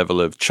to the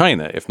level of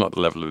China, if not the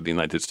level of the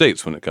United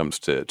States when it comes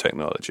to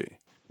technology?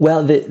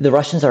 Well, the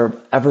Russians are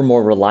ever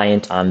more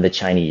reliant on the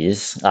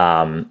Chinese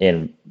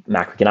in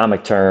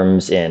macroeconomic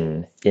terms,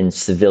 in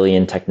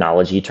civilian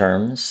technology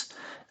terms.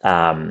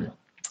 But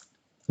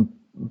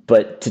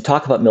to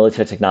talk about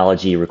military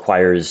technology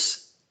requires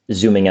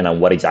zooming in on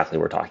what exactly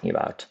we're talking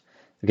about,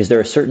 because there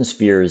are certain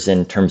spheres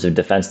in terms of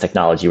defense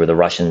technology where the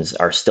Russians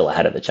are still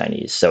ahead of the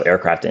Chinese. So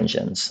aircraft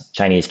engines,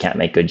 Chinese can't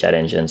make good jet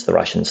engines, the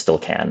Russians still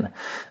can.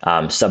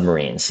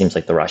 Submarines, seems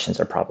like the Russians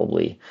are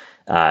probably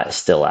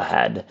still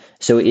ahead.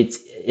 So it's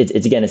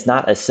again, it's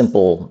not a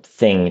simple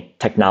thing,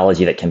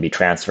 technology that can be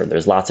transferred.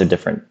 There's lots of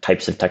different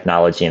types of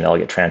technology, and they all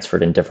get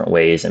transferred in different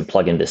ways and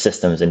plug into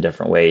systems in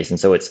different ways. And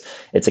so it's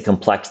a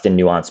complex and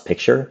nuanced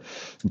picture.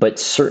 But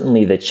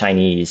certainly the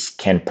Chinese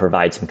can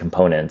provide some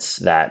components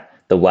that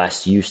the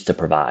West used to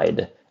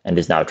provide and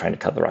is now trying to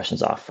cut the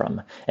Russians off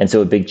from. And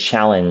so a big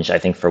challenge, I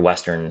think, for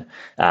Western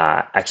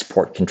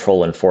export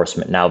control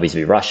enforcement now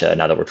vis-a-vis Russia,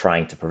 now that we're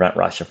trying to prevent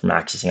Russia from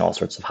accessing all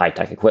sorts of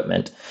high-tech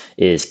equipment,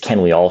 is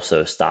can we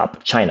also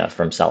stop China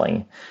from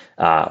selling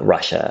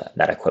Russia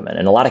that equipment?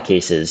 In a lot of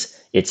cases,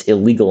 it's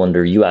illegal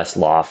under U.S.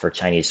 law for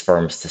Chinese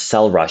firms to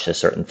sell Russia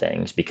certain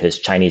things because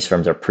Chinese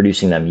firms are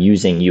producing them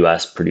using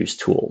U.S.-produced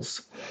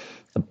tools.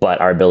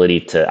 But our ability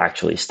to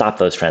actually stop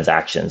those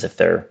transactions, if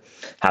they're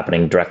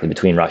happening directly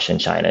between Russia and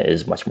China,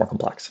 is much more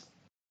complex.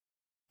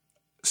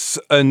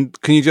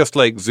 And can you just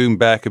zoom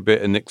back a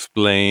bit and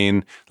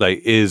explain,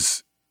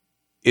 is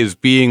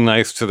being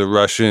nice to the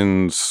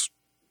Russians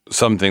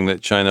something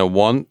that China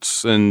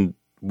wants, and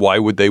why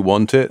would they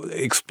want it?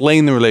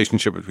 Explain the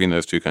relationship between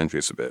those two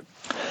countries a bit.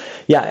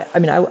 Yeah, I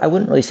mean, I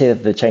wouldn't really say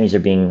that the Chinese are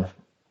being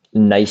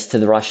nice to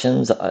the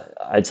Russians.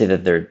 I'd say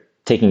that they're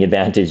taking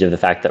advantage of the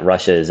fact that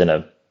Russia is in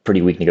a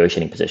pretty weak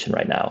negotiating position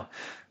right now.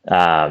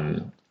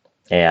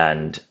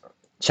 And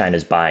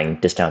China's buying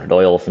discounted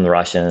oil from the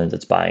Russians.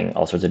 It's buying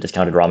all sorts of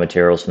discounted raw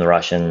materials from the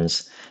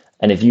Russians.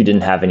 And if you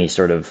didn't have any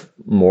sort of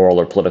moral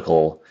or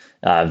political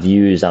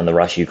views on the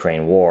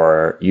Russia-Ukraine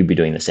war, you'd be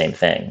doing the same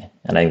thing.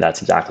 And I think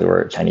that's exactly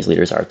where Chinese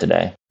leaders are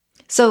today.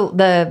 So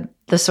the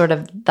sort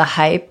of the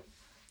hype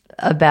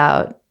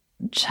about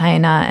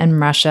China and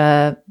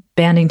Russia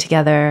banding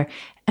together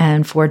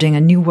and forging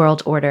a new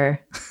world order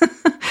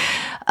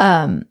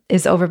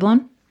is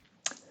overblown?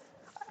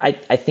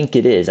 I think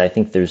it is. I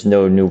think there's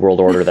no new world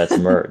order that's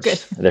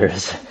emerged.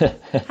 There's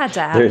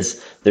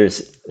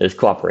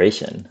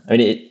cooperation. I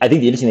mean, I think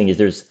the interesting thing is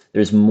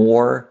there's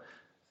more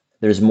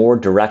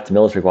direct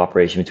military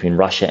cooperation between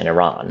Russia and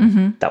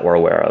Iran that we're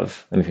aware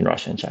of than between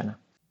Russia and China.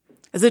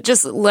 Is it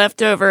just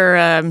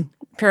leftover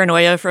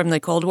paranoia from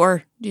the Cold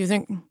War, do you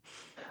think?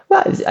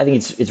 Well, I think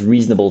it's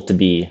reasonable to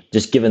be,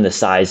 just given the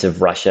size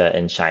of Russia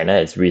and China,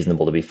 it's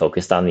reasonable to be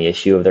focused on the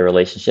issue of their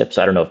relationship.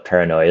 So I don't know if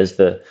paranoia is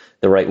the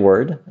right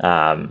word.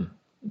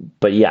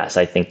 But yes,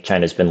 I think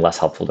China's been less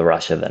helpful to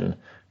Russia than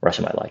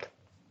Russia might like.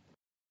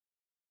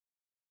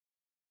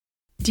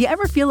 Do you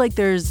ever feel like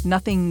there's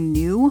nothing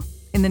new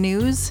in the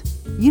news?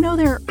 You know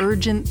there are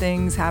urgent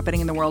things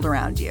happening in the world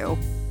around you,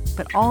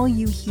 but all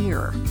you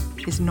hear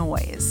is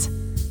noise.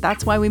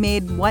 That's why we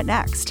made What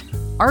Next?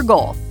 Our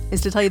goal is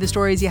to tell you the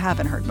stories you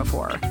haven't heard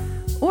before,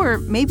 or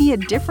maybe a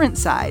different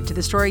side to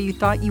the story you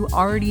thought you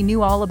already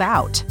knew all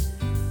about.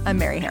 I'm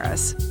Mary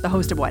Harris, the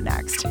host of What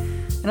Next?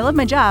 And I love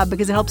my job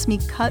because it helps me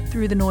cut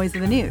through the noise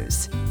of the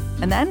news.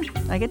 And then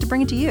I get to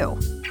bring it to you.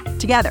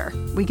 Together,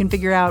 we can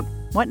figure out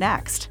what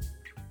next.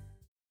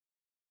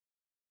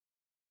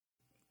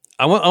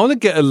 I want to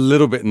get a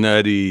little bit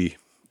nerdy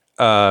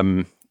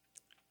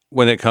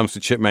when it comes to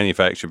chip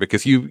manufacture,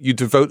 because you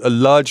devote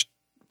a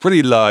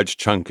pretty large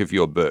chunk of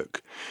your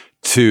book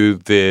to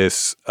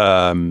this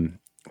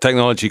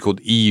technology called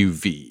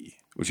EUV,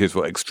 which is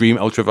extreme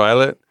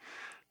ultraviolet,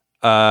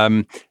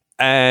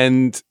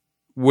 and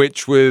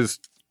which was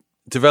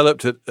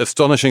developed at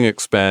astonishing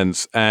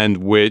expense and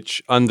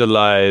which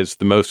underlies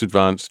the most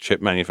advanced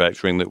chip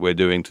manufacturing that we're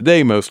doing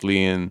today,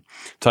 mostly in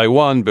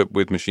Taiwan, but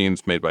with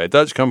machines made by a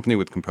Dutch company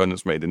with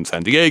components made in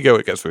San Diego.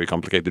 It gets very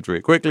complicated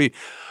very quickly.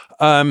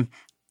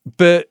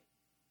 But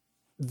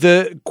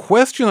the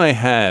question I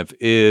have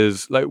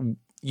is,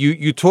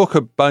 you talk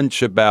a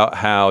bunch about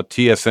how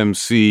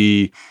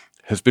TSMC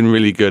has been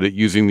really good at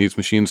using these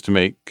machines to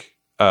make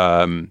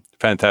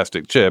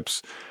fantastic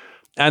chips,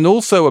 and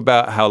also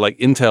about how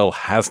Intel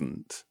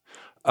hasn't,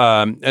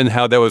 and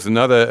how there was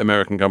another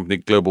American company,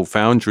 Global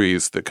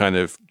Foundries, that kind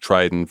of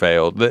tried and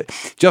failed.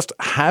 That just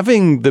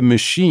having the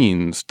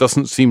machines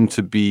doesn't seem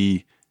to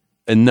be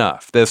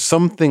enough. There's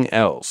something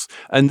else,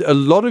 and a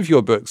lot of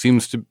your book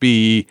seems to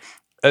be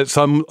at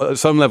some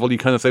level. You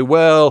kind of say,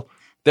 well,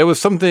 there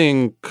was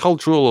something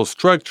cultural or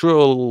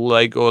structural, or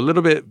a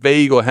little bit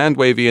vague or hand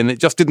wavy, and it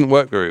just didn't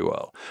work very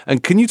well.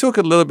 And can you talk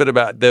a little bit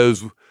about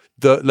those?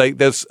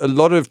 There's a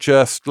lot of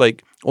just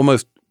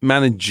almost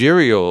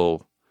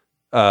managerial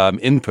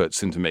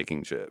inputs into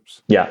making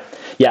chips. Yeah.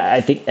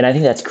 I think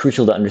that's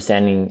crucial to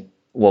understanding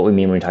what we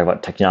mean when we talk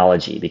about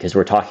technology, because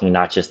we're talking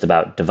not just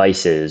about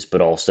devices,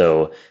 but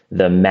also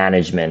the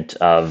management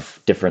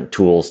of different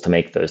tools to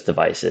make those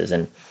devices.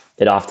 And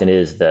it often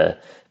is the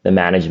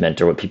management,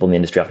 or what people in the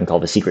industry often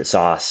call the secret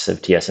sauce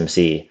of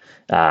TSMC,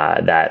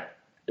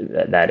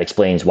 that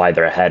explains why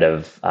they're ahead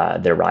of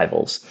their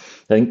rivals.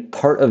 I think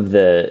part of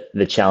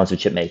the challenge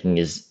with chip making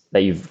is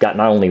that you've got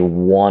not only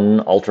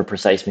one ultra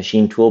precise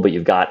machine tool, but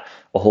you've got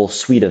a whole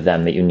suite of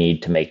them that you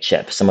need to make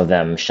chips. Some of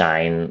them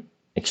shine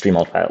extreme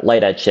ultraviolet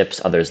light at chips.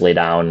 Others lay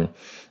down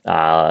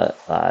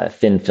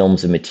thin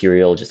films of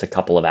material, just a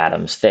couple of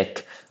atoms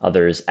thick.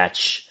 Others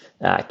etch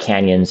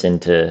canyons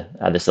into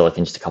the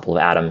silicon, just a couple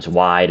of atoms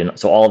wide. And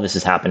so all of this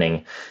is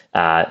happening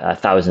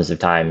thousands of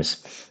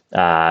times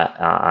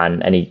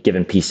on any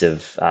given piece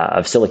of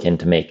silicon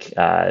to make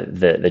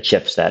the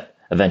chips that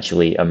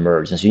eventually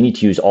emerge. And so you need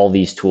to use all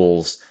these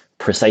tools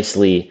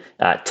precisely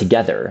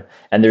together.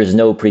 And there's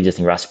no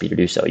pre-existing recipe to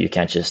do so. You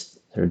can't just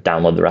sort of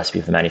download the recipe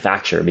from the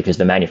manufacturer, because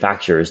the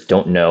manufacturers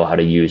don't know how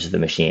to use the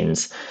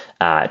machines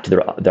to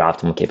their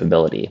optimal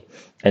capability.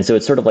 And so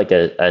it's sort of like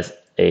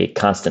a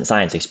constant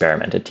science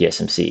experiment at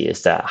TSMC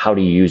as to how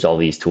do you use all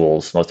these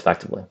tools most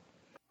effectively.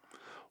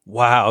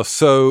 Wow.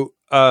 So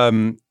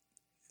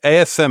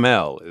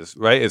ASML is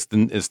right. It's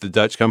the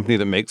Dutch company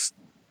that makes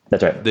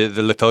that's right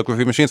the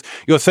lithography machines.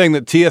 You're saying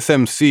that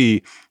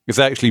TSMC is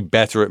actually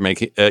better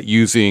at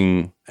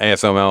using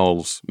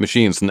ASML's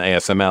machines than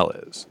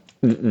ASML is.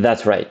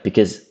 That's right,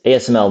 because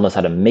ASML knows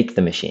how to make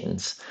the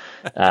machines,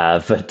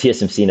 but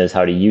TSMC knows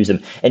how to use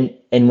them.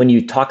 And when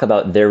you talk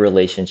about their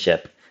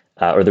relationship,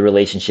 or the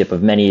relationship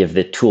of many of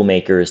the tool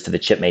makers to the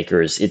chip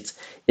makers,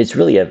 it's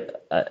really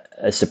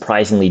a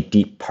surprisingly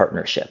deep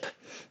partnership.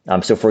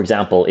 So, for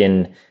example,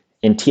 in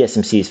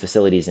TSMC's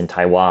facilities in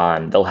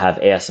Taiwan, they'll have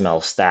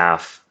ASML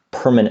staff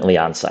permanently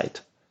on site,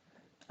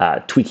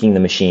 tweaking the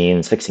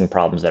machines, fixing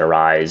problems that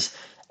arise.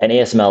 And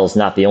ASML is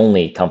not the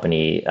only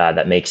company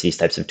that makes these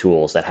types of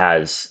tools that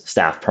has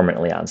staff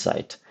permanently on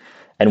site.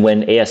 And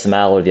when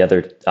ASML or the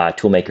other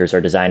tool makers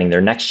are designing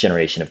their next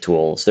generation of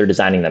tools, they're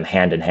designing them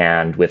hand in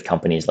hand with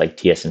companies like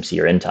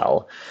TSMC or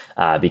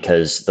Intel,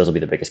 because those will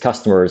be the biggest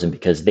customers and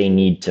because they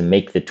need to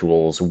make the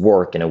tools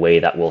work in a way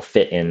that will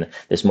fit in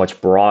this much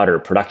broader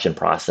production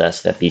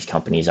process that these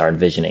companies are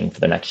envisioning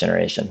for the next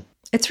generation.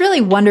 It's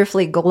really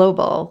wonderfully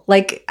global.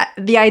 Like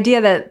the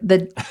idea that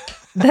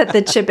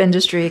the chip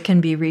industry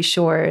can be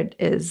reshored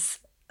is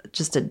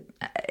just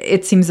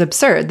it seems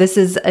absurd. This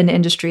is an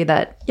industry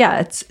that,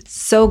 it's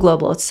so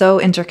global, it's so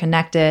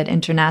interconnected,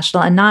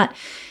 international, and not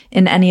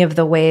in any of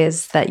the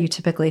ways that you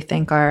typically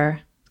think are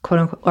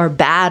quote unquote or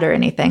bad or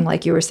anything,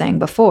 like you were saying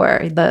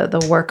before.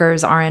 The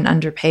workers aren't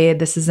underpaid.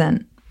 This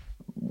isn't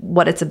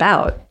what it's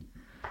about.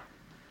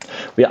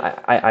 Yeah,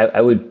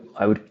 I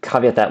would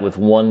caveat that with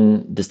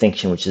one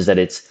distinction, which is that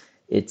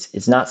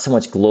it's not so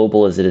much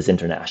global as it is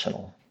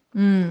international.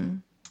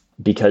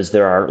 Because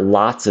there are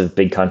lots of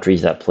big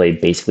countries that play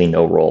basically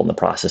no role in the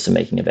process of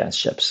making advanced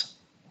chips.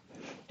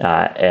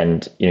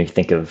 And you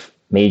think of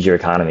major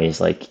economies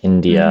like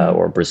India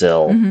or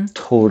Brazil,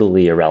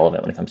 totally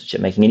irrelevant when it comes to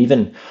chip making. And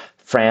even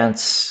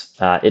France,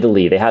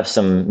 Italy, they have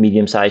some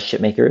medium-sized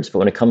chip makers, but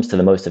when it comes to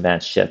the most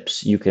advanced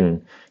chips, you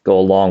can go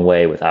a long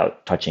way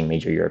without touching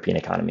major European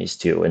economies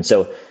too. And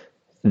so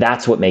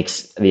that's what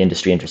makes the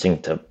industry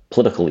interesting to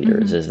political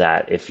leaders, is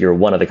that if you're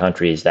one of the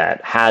countries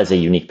that has a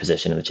unique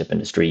position in the chip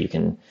industry, you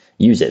can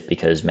use it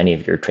because many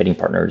of your trading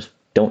partners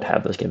don't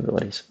have those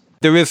capabilities.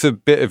 There is a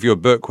bit of your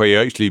book where you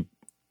actually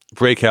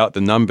break out the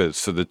numbers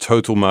for the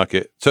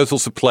total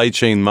supply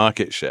chain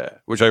market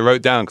share, which I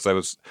wrote down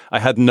because I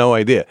had no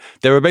idea.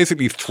 There are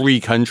basically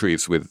 3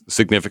 countries with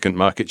significant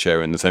market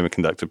share in the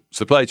semiconductor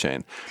supply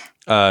chain.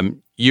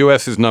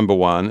 US is number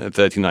 1 at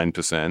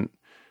 39%.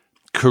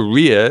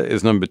 Korea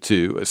is number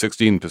 2 at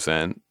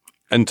 16%.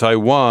 And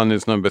Taiwan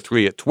is number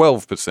 3 at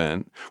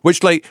 12%,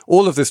 which, like,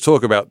 all of this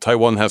talk about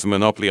Taiwan has a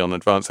monopoly on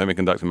advanced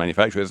semiconductor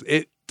manufacturers,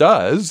 it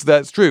does,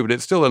 that's true, but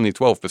it's still only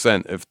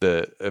 12% of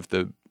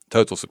the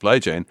total supply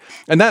chain.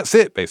 And that's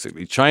it,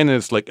 basically.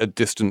 China's like a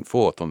distant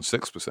fourth on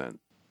 6%.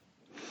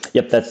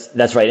 Yep,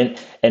 that's right.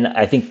 And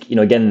I think,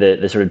 again,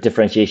 the sort of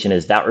differentiation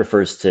is that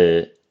refers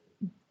to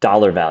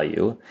dollar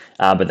value,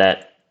 but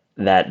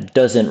that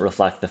doesn't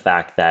reflect the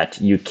fact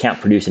that you can't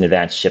produce an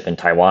advanced chip in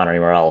Taiwan or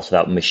anywhere else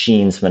without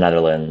machines from the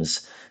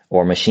Netherlands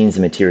or machines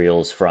and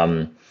materials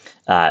from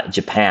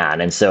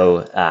Japan. And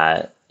so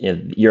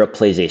Europe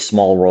plays a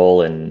small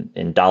role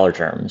in dollar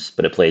terms,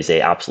 but it plays a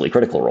absolutely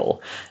critical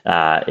role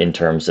in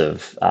terms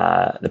of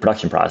the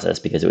production process,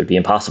 because it would be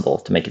impossible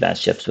to make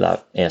advanced chips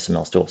without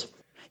ASML's tools.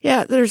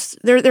 Yeah, there's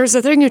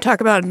a thing you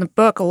talk about in the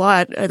book a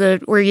lot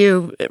where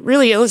you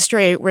really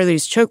illustrate where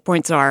these choke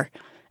points are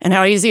and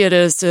how easy it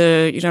is to,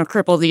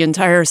 cripple the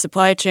entire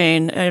supply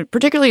chain,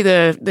 particularly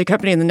the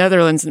company in the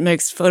Netherlands that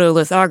makes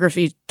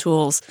photolithography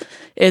tools.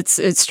 It's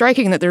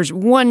striking that there's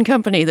one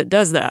company that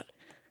does that,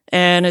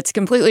 and it's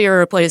completely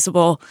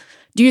irreplaceable.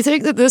 Do you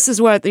think that this is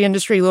what the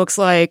industry looks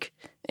like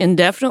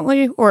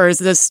indefinitely, or is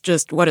this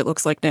just what it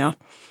looks like now?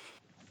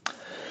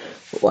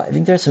 Well, I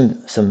think there's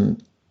some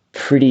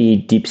pretty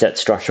deep-set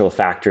structural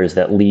factors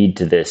that lead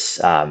to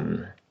this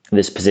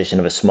this position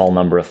of a small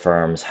number of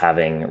firms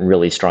having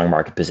really strong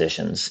market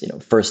positions.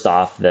 First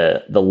off,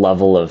 the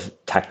level of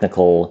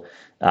technical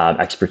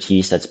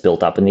expertise that's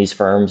built up in these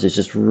firms is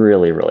just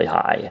really, really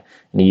high.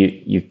 And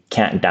you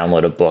can't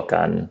download a book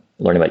on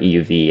learning about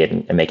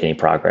EUV and make any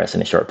progress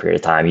in a short period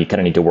of time. You kind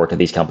of need to work with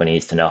these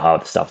companies to know how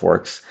the stuff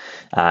works.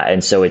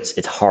 And so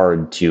it's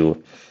hard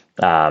to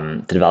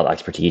develop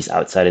expertise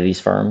outside of these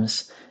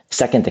firms.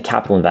 Second, the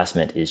capital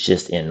investment is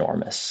just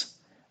enormous.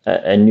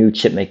 a new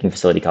chip making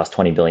facility costs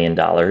 $20 billion,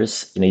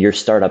 your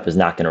startup is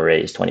not going to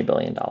raise $20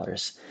 billion.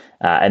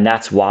 And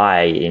that's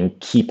why in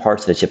key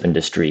parts of the chip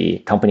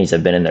industry, companies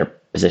have been in their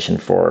position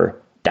for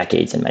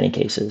decades in many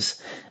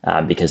cases,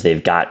 because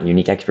they've got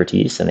unique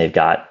expertise and they've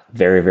got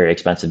very, very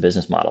expensive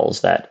business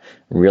models that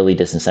really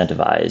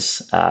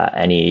disincentivize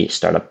any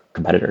startup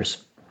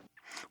competitors.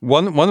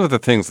 One of the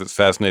things that's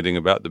fascinating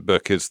about the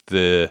book is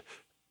the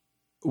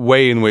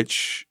way in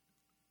which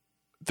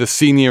the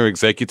senior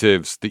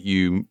executives that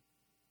you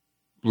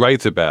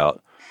write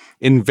about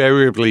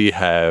invariably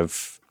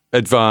have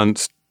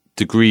advanced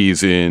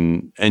degrees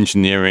in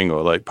engineering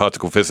or like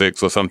particle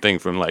physics or something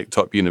from like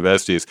top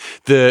universities.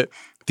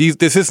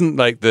 This isn't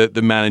like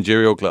the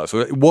managerial class.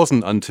 It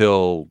wasn't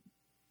until,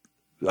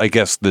 I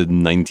guess, the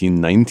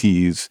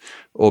 1990s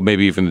or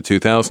maybe even the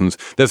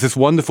 2000s. There's this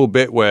wonderful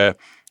bit where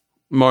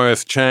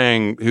Morris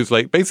Chang, who's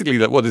like basically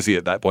like, what is he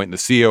at that point? The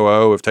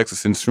COO of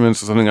Texas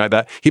Instruments or something like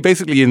that. He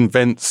basically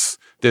invents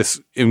this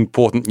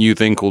important new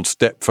thing called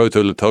step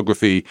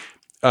photolithography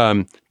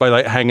by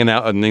like hanging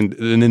out at an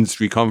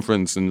industry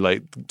conference and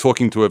like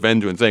talking to a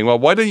vendor and saying, well,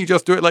 why don't you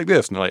just do it like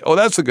this? And they're like, oh,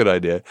 that's a good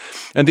idea.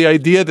 And the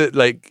idea that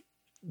like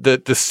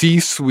the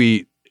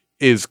C-suite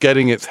is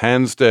getting its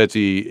hands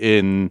dirty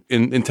in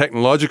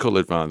technological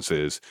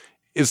advances,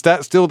 is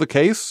that still the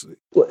case?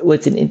 Well,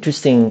 it's an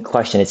interesting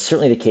question. It's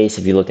certainly the case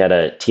if you look at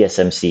a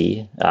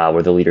TSMC,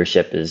 where the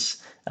leadership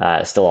is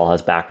still all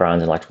has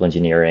backgrounds in electrical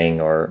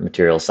engineering or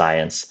material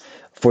science.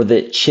 For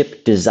the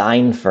chip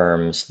design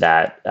firms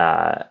that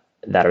are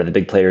the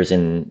big players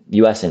in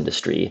U.S.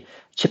 industry,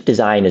 chip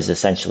design is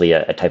essentially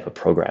a type of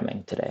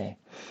programming today.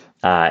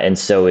 And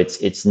so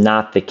it's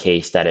not the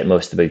case that at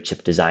most of the big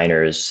chip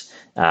designers,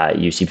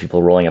 you see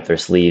people rolling up their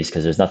sleeves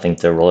because there's nothing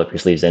to roll up your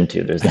sleeves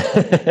into. There's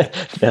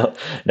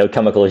no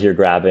chemicals you're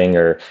grabbing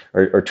or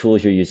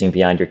tools you're using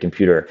beyond your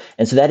computer.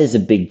 And so that is a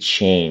big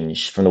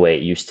change from the way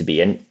it used to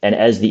be. And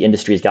as the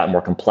industry has gotten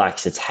more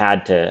complex, it's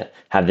had to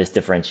have this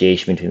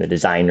differentiation between the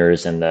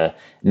designers and the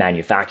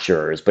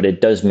manufacturers. But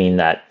it does mean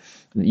that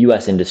the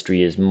U.S.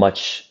 industry is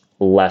much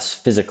less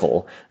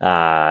physical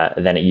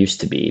than it used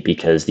to be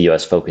because the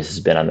U.S. focus has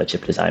been on the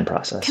chip design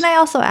process. Can I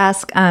also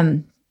ask,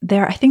 I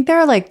think there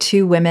are like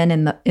 2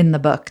 women in the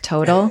book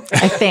total,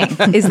 I think.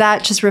 Is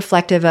that just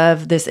reflective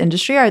of this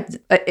industry, or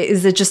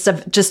is it just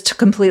a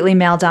completely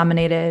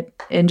male-dominated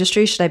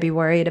industry? Should I be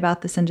worried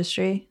about this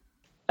industry?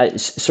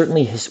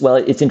 Certainly, well,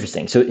 it's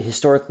interesting. So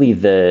historically,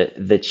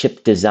 the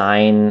chip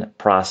design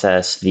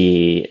process,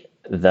 the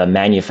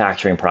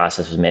manufacturing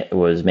process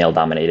was male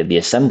dominated. The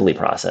assembly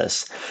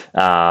process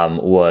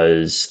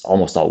was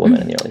almost all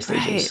women in the early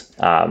stages.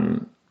 Right.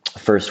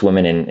 First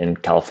women in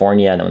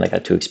California, and when they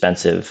got too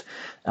expensive,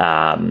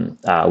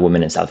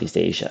 women in Southeast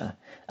Asia.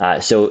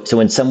 So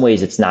in some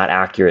ways, it's not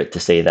accurate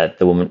to say that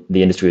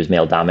the industry was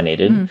male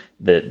dominated. Mm.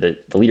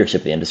 The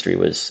leadership of the industry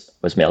was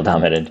male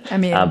dominated. I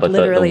mean, but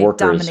literally the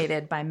workers,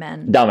 dominated by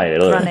men.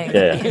 Dominated, running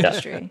the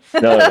industry.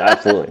 No,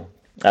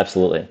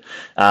 absolutely.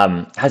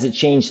 Has it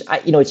changed?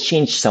 It's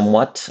changed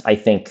somewhat. I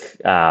think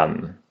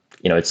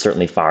it's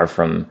certainly far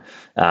from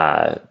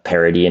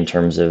parity in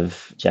terms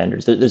of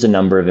genders. There's a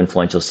number of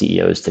influential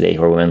CEOs today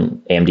who are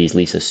women. AMD's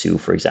Lisa Su,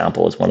 for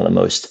example, is one of the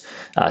most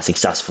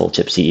successful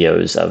chip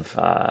CEOs of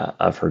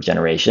her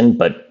generation.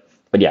 But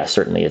yeah,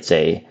 certainly it's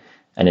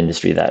an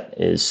industry that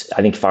is,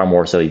 I think, far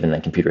more so even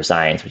than computer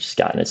science, which has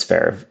gotten its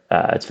fair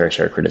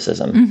share of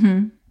criticism.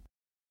 Mm-hmm.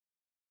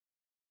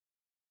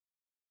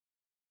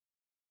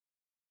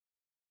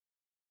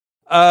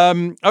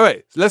 All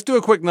right, let's do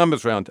a quick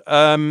numbers round.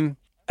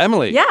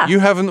 Emily, you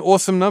have an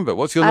awesome number.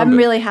 What's your number? I'm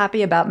really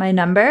happy about my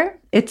number.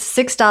 It's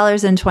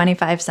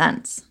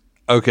 $6.25.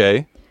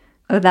 Okay.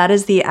 That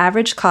is the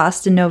average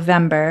cost in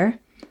November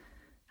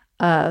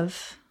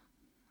of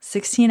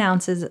 16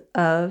 ounces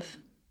of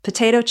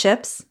potato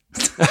chips.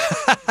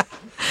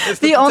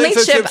 the only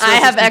chip I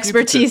have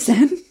expertise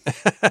in.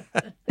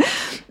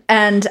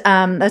 And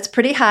that's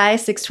pretty high,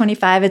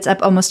 $6.25. It's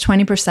up almost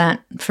 20%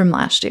 from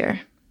last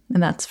year.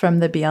 And that's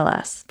from the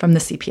BLS, from the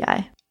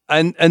CPI.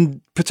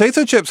 And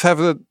potato chips have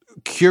a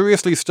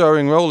curiously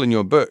starring role in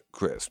your book,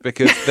 Chris,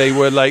 because they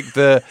were like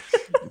the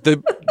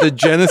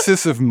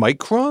genesis of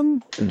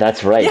Micron.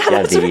 That's right. Yeah,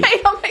 that's right.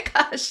 Oh my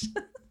gosh.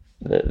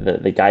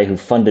 The guy who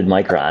funded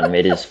Micron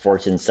made his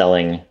fortune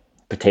selling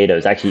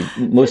potatoes, actually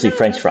mostly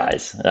French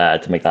fries,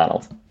 to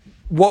McDonald's.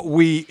 What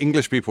we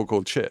English people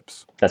call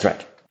chips. That's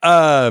right.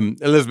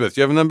 Elizabeth,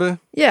 do you have a number?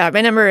 Yeah,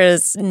 my number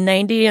is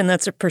 90, and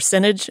that's a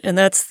percentage, and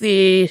that's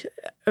the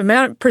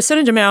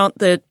percentage amount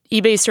that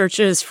eBay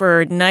searches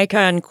for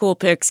Nikon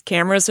Coolpix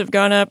cameras have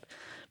gone up,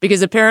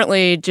 because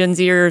apparently Gen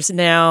Zers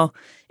now,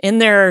 in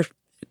their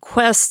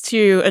quest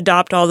to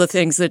adopt all the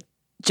things that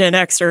Gen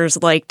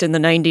Xers liked in the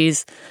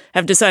 90s,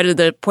 have decided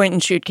that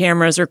point-and-shoot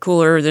cameras are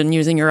cooler than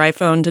using your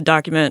iPhone to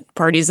document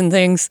parties and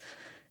things,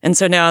 and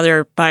so now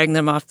they're buying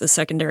them off the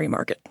secondary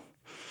market.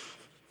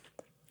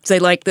 They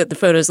like that the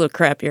photos look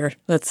crappier.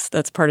 That's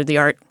part of the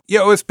art.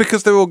 Yeah, well, it's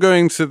because they're all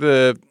going to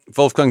the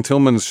Wolfgang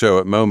Tillmans show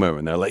at MoMA,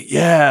 and they're like,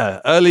 yeah,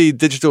 early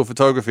digital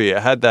photography.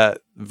 It had that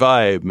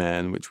vibe,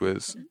 man, which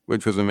was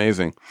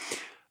amazing.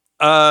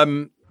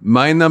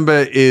 My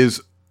number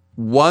is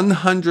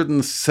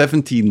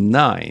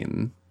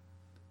 179,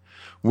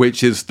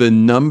 which is the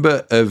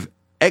number of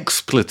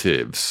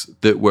expletives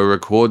that were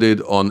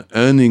recorded on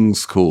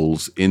earnings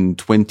calls in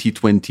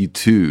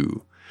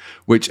 2022,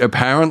 which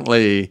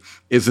apparently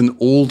is an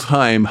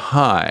all-time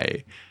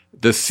high.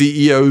 The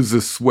CEOs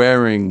are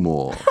swearing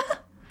more.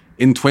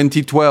 In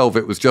 2012,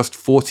 it was just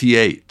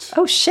 48.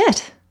 Oh,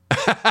 shit.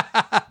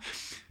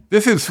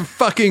 This is a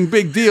fucking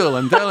big deal,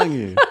 I'm telling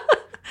you.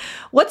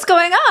 What's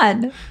going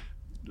on?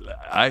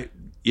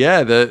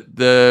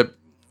 The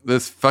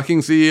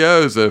fucking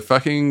CEOs are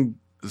fucking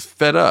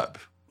fed up.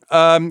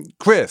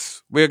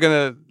 Chris, we're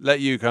going to let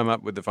you come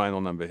up with the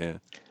final number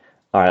here.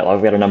 All right, well,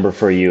 I've got a number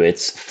for you.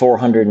 It's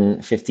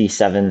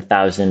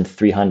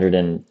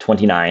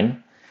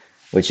 457,329,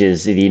 which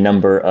is the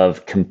number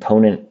of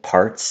component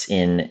parts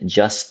in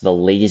just the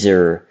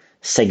laser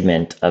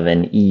segment of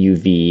an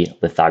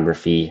EUV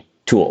lithography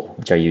tool,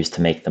 which are used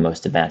to make the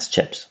most advanced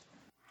chips.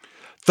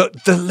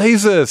 The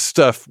laser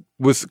stuff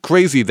was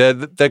crazy.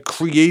 They're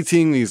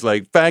creating these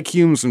like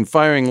vacuums and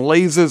firing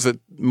lasers at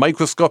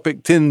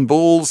microscopic tin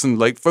balls and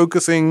like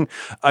focusing.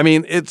 I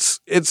mean, it's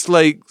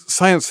like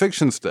science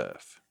fiction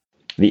stuff.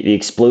 The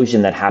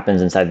explosion that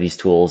happens inside these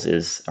tools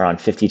is around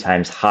 50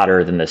 times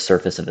hotter than the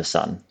surface of the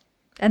sun.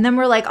 And then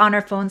we're like on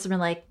our phones and we're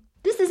like,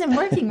 this isn't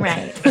working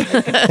right.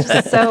 It's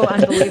just so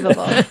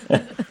unbelievable.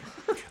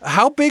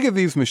 How big are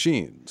these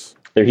machines?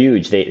 They're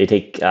huge. They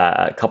take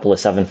a couple of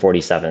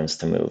 747s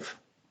to move.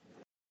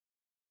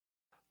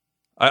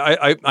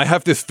 I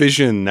have this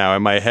vision now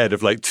in my head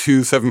of like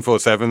two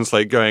 747s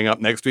like going up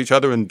next to each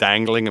other and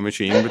dangling a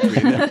machine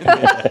between them.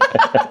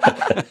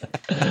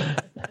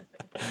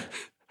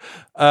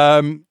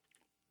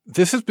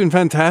 This has been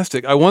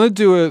fantastic. I want to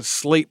do a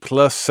Slate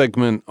Plus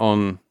segment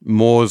on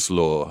Moore's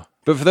Law.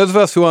 But for those of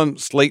us who aren't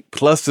Slate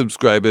Plus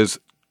subscribers,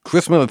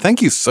 Chris Miller,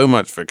 thank you so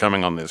much for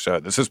coming on this show.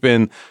 This has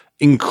been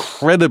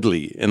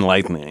incredibly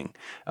enlightening.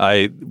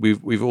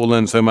 We've all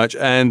learned so much.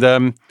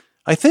 And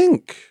I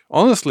think,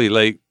 honestly,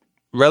 like,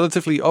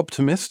 relatively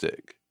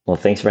optimistic. Well,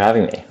 thanks for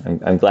having me.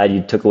 I'm glad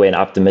you took away an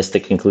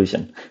optimistic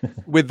conclusion.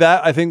 With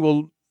that, I think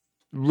we'll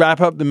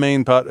wrap up the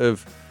main part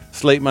of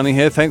Slate Money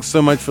here. Thanks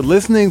so much for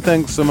listening.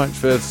 Thanks so much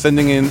for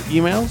sending in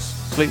emails,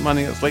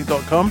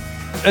 slatemoney@slate.com.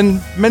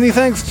 And many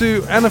thanks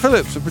to Anna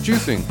Phillips for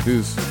producing,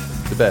 who's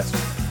the best.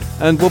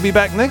 And we'll be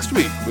back next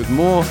week with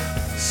more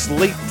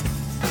Slate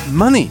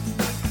Money.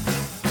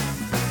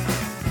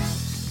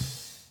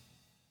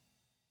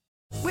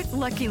 With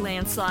Lucky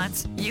Land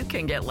Slots, you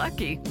can get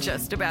lucky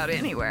just about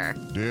anywhere.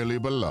 Dearly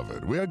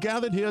beloved, we are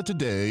gathered here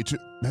today to...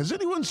 Has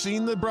anyone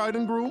seen the bride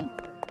and groom?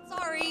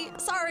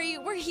 Sorry,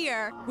 we're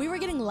here. We were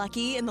getting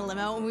lucky in the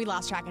limo and we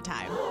lost track of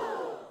time.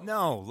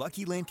 No,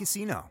 Lucky Land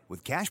Casino,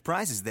 with cash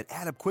prizes that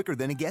add up quicker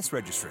than a guest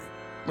registry.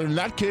 In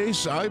that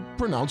case, I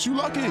pronounce you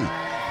lucky.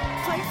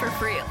 Play for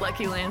free at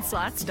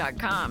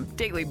LuckyLandSlots.com.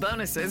 Daily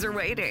bonuses are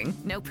waiting.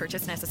 No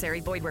purchase necessary.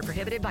 Void where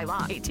prohibited by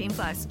law.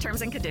 18+.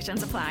 Terms and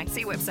conditions apply.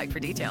 See website for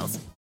details.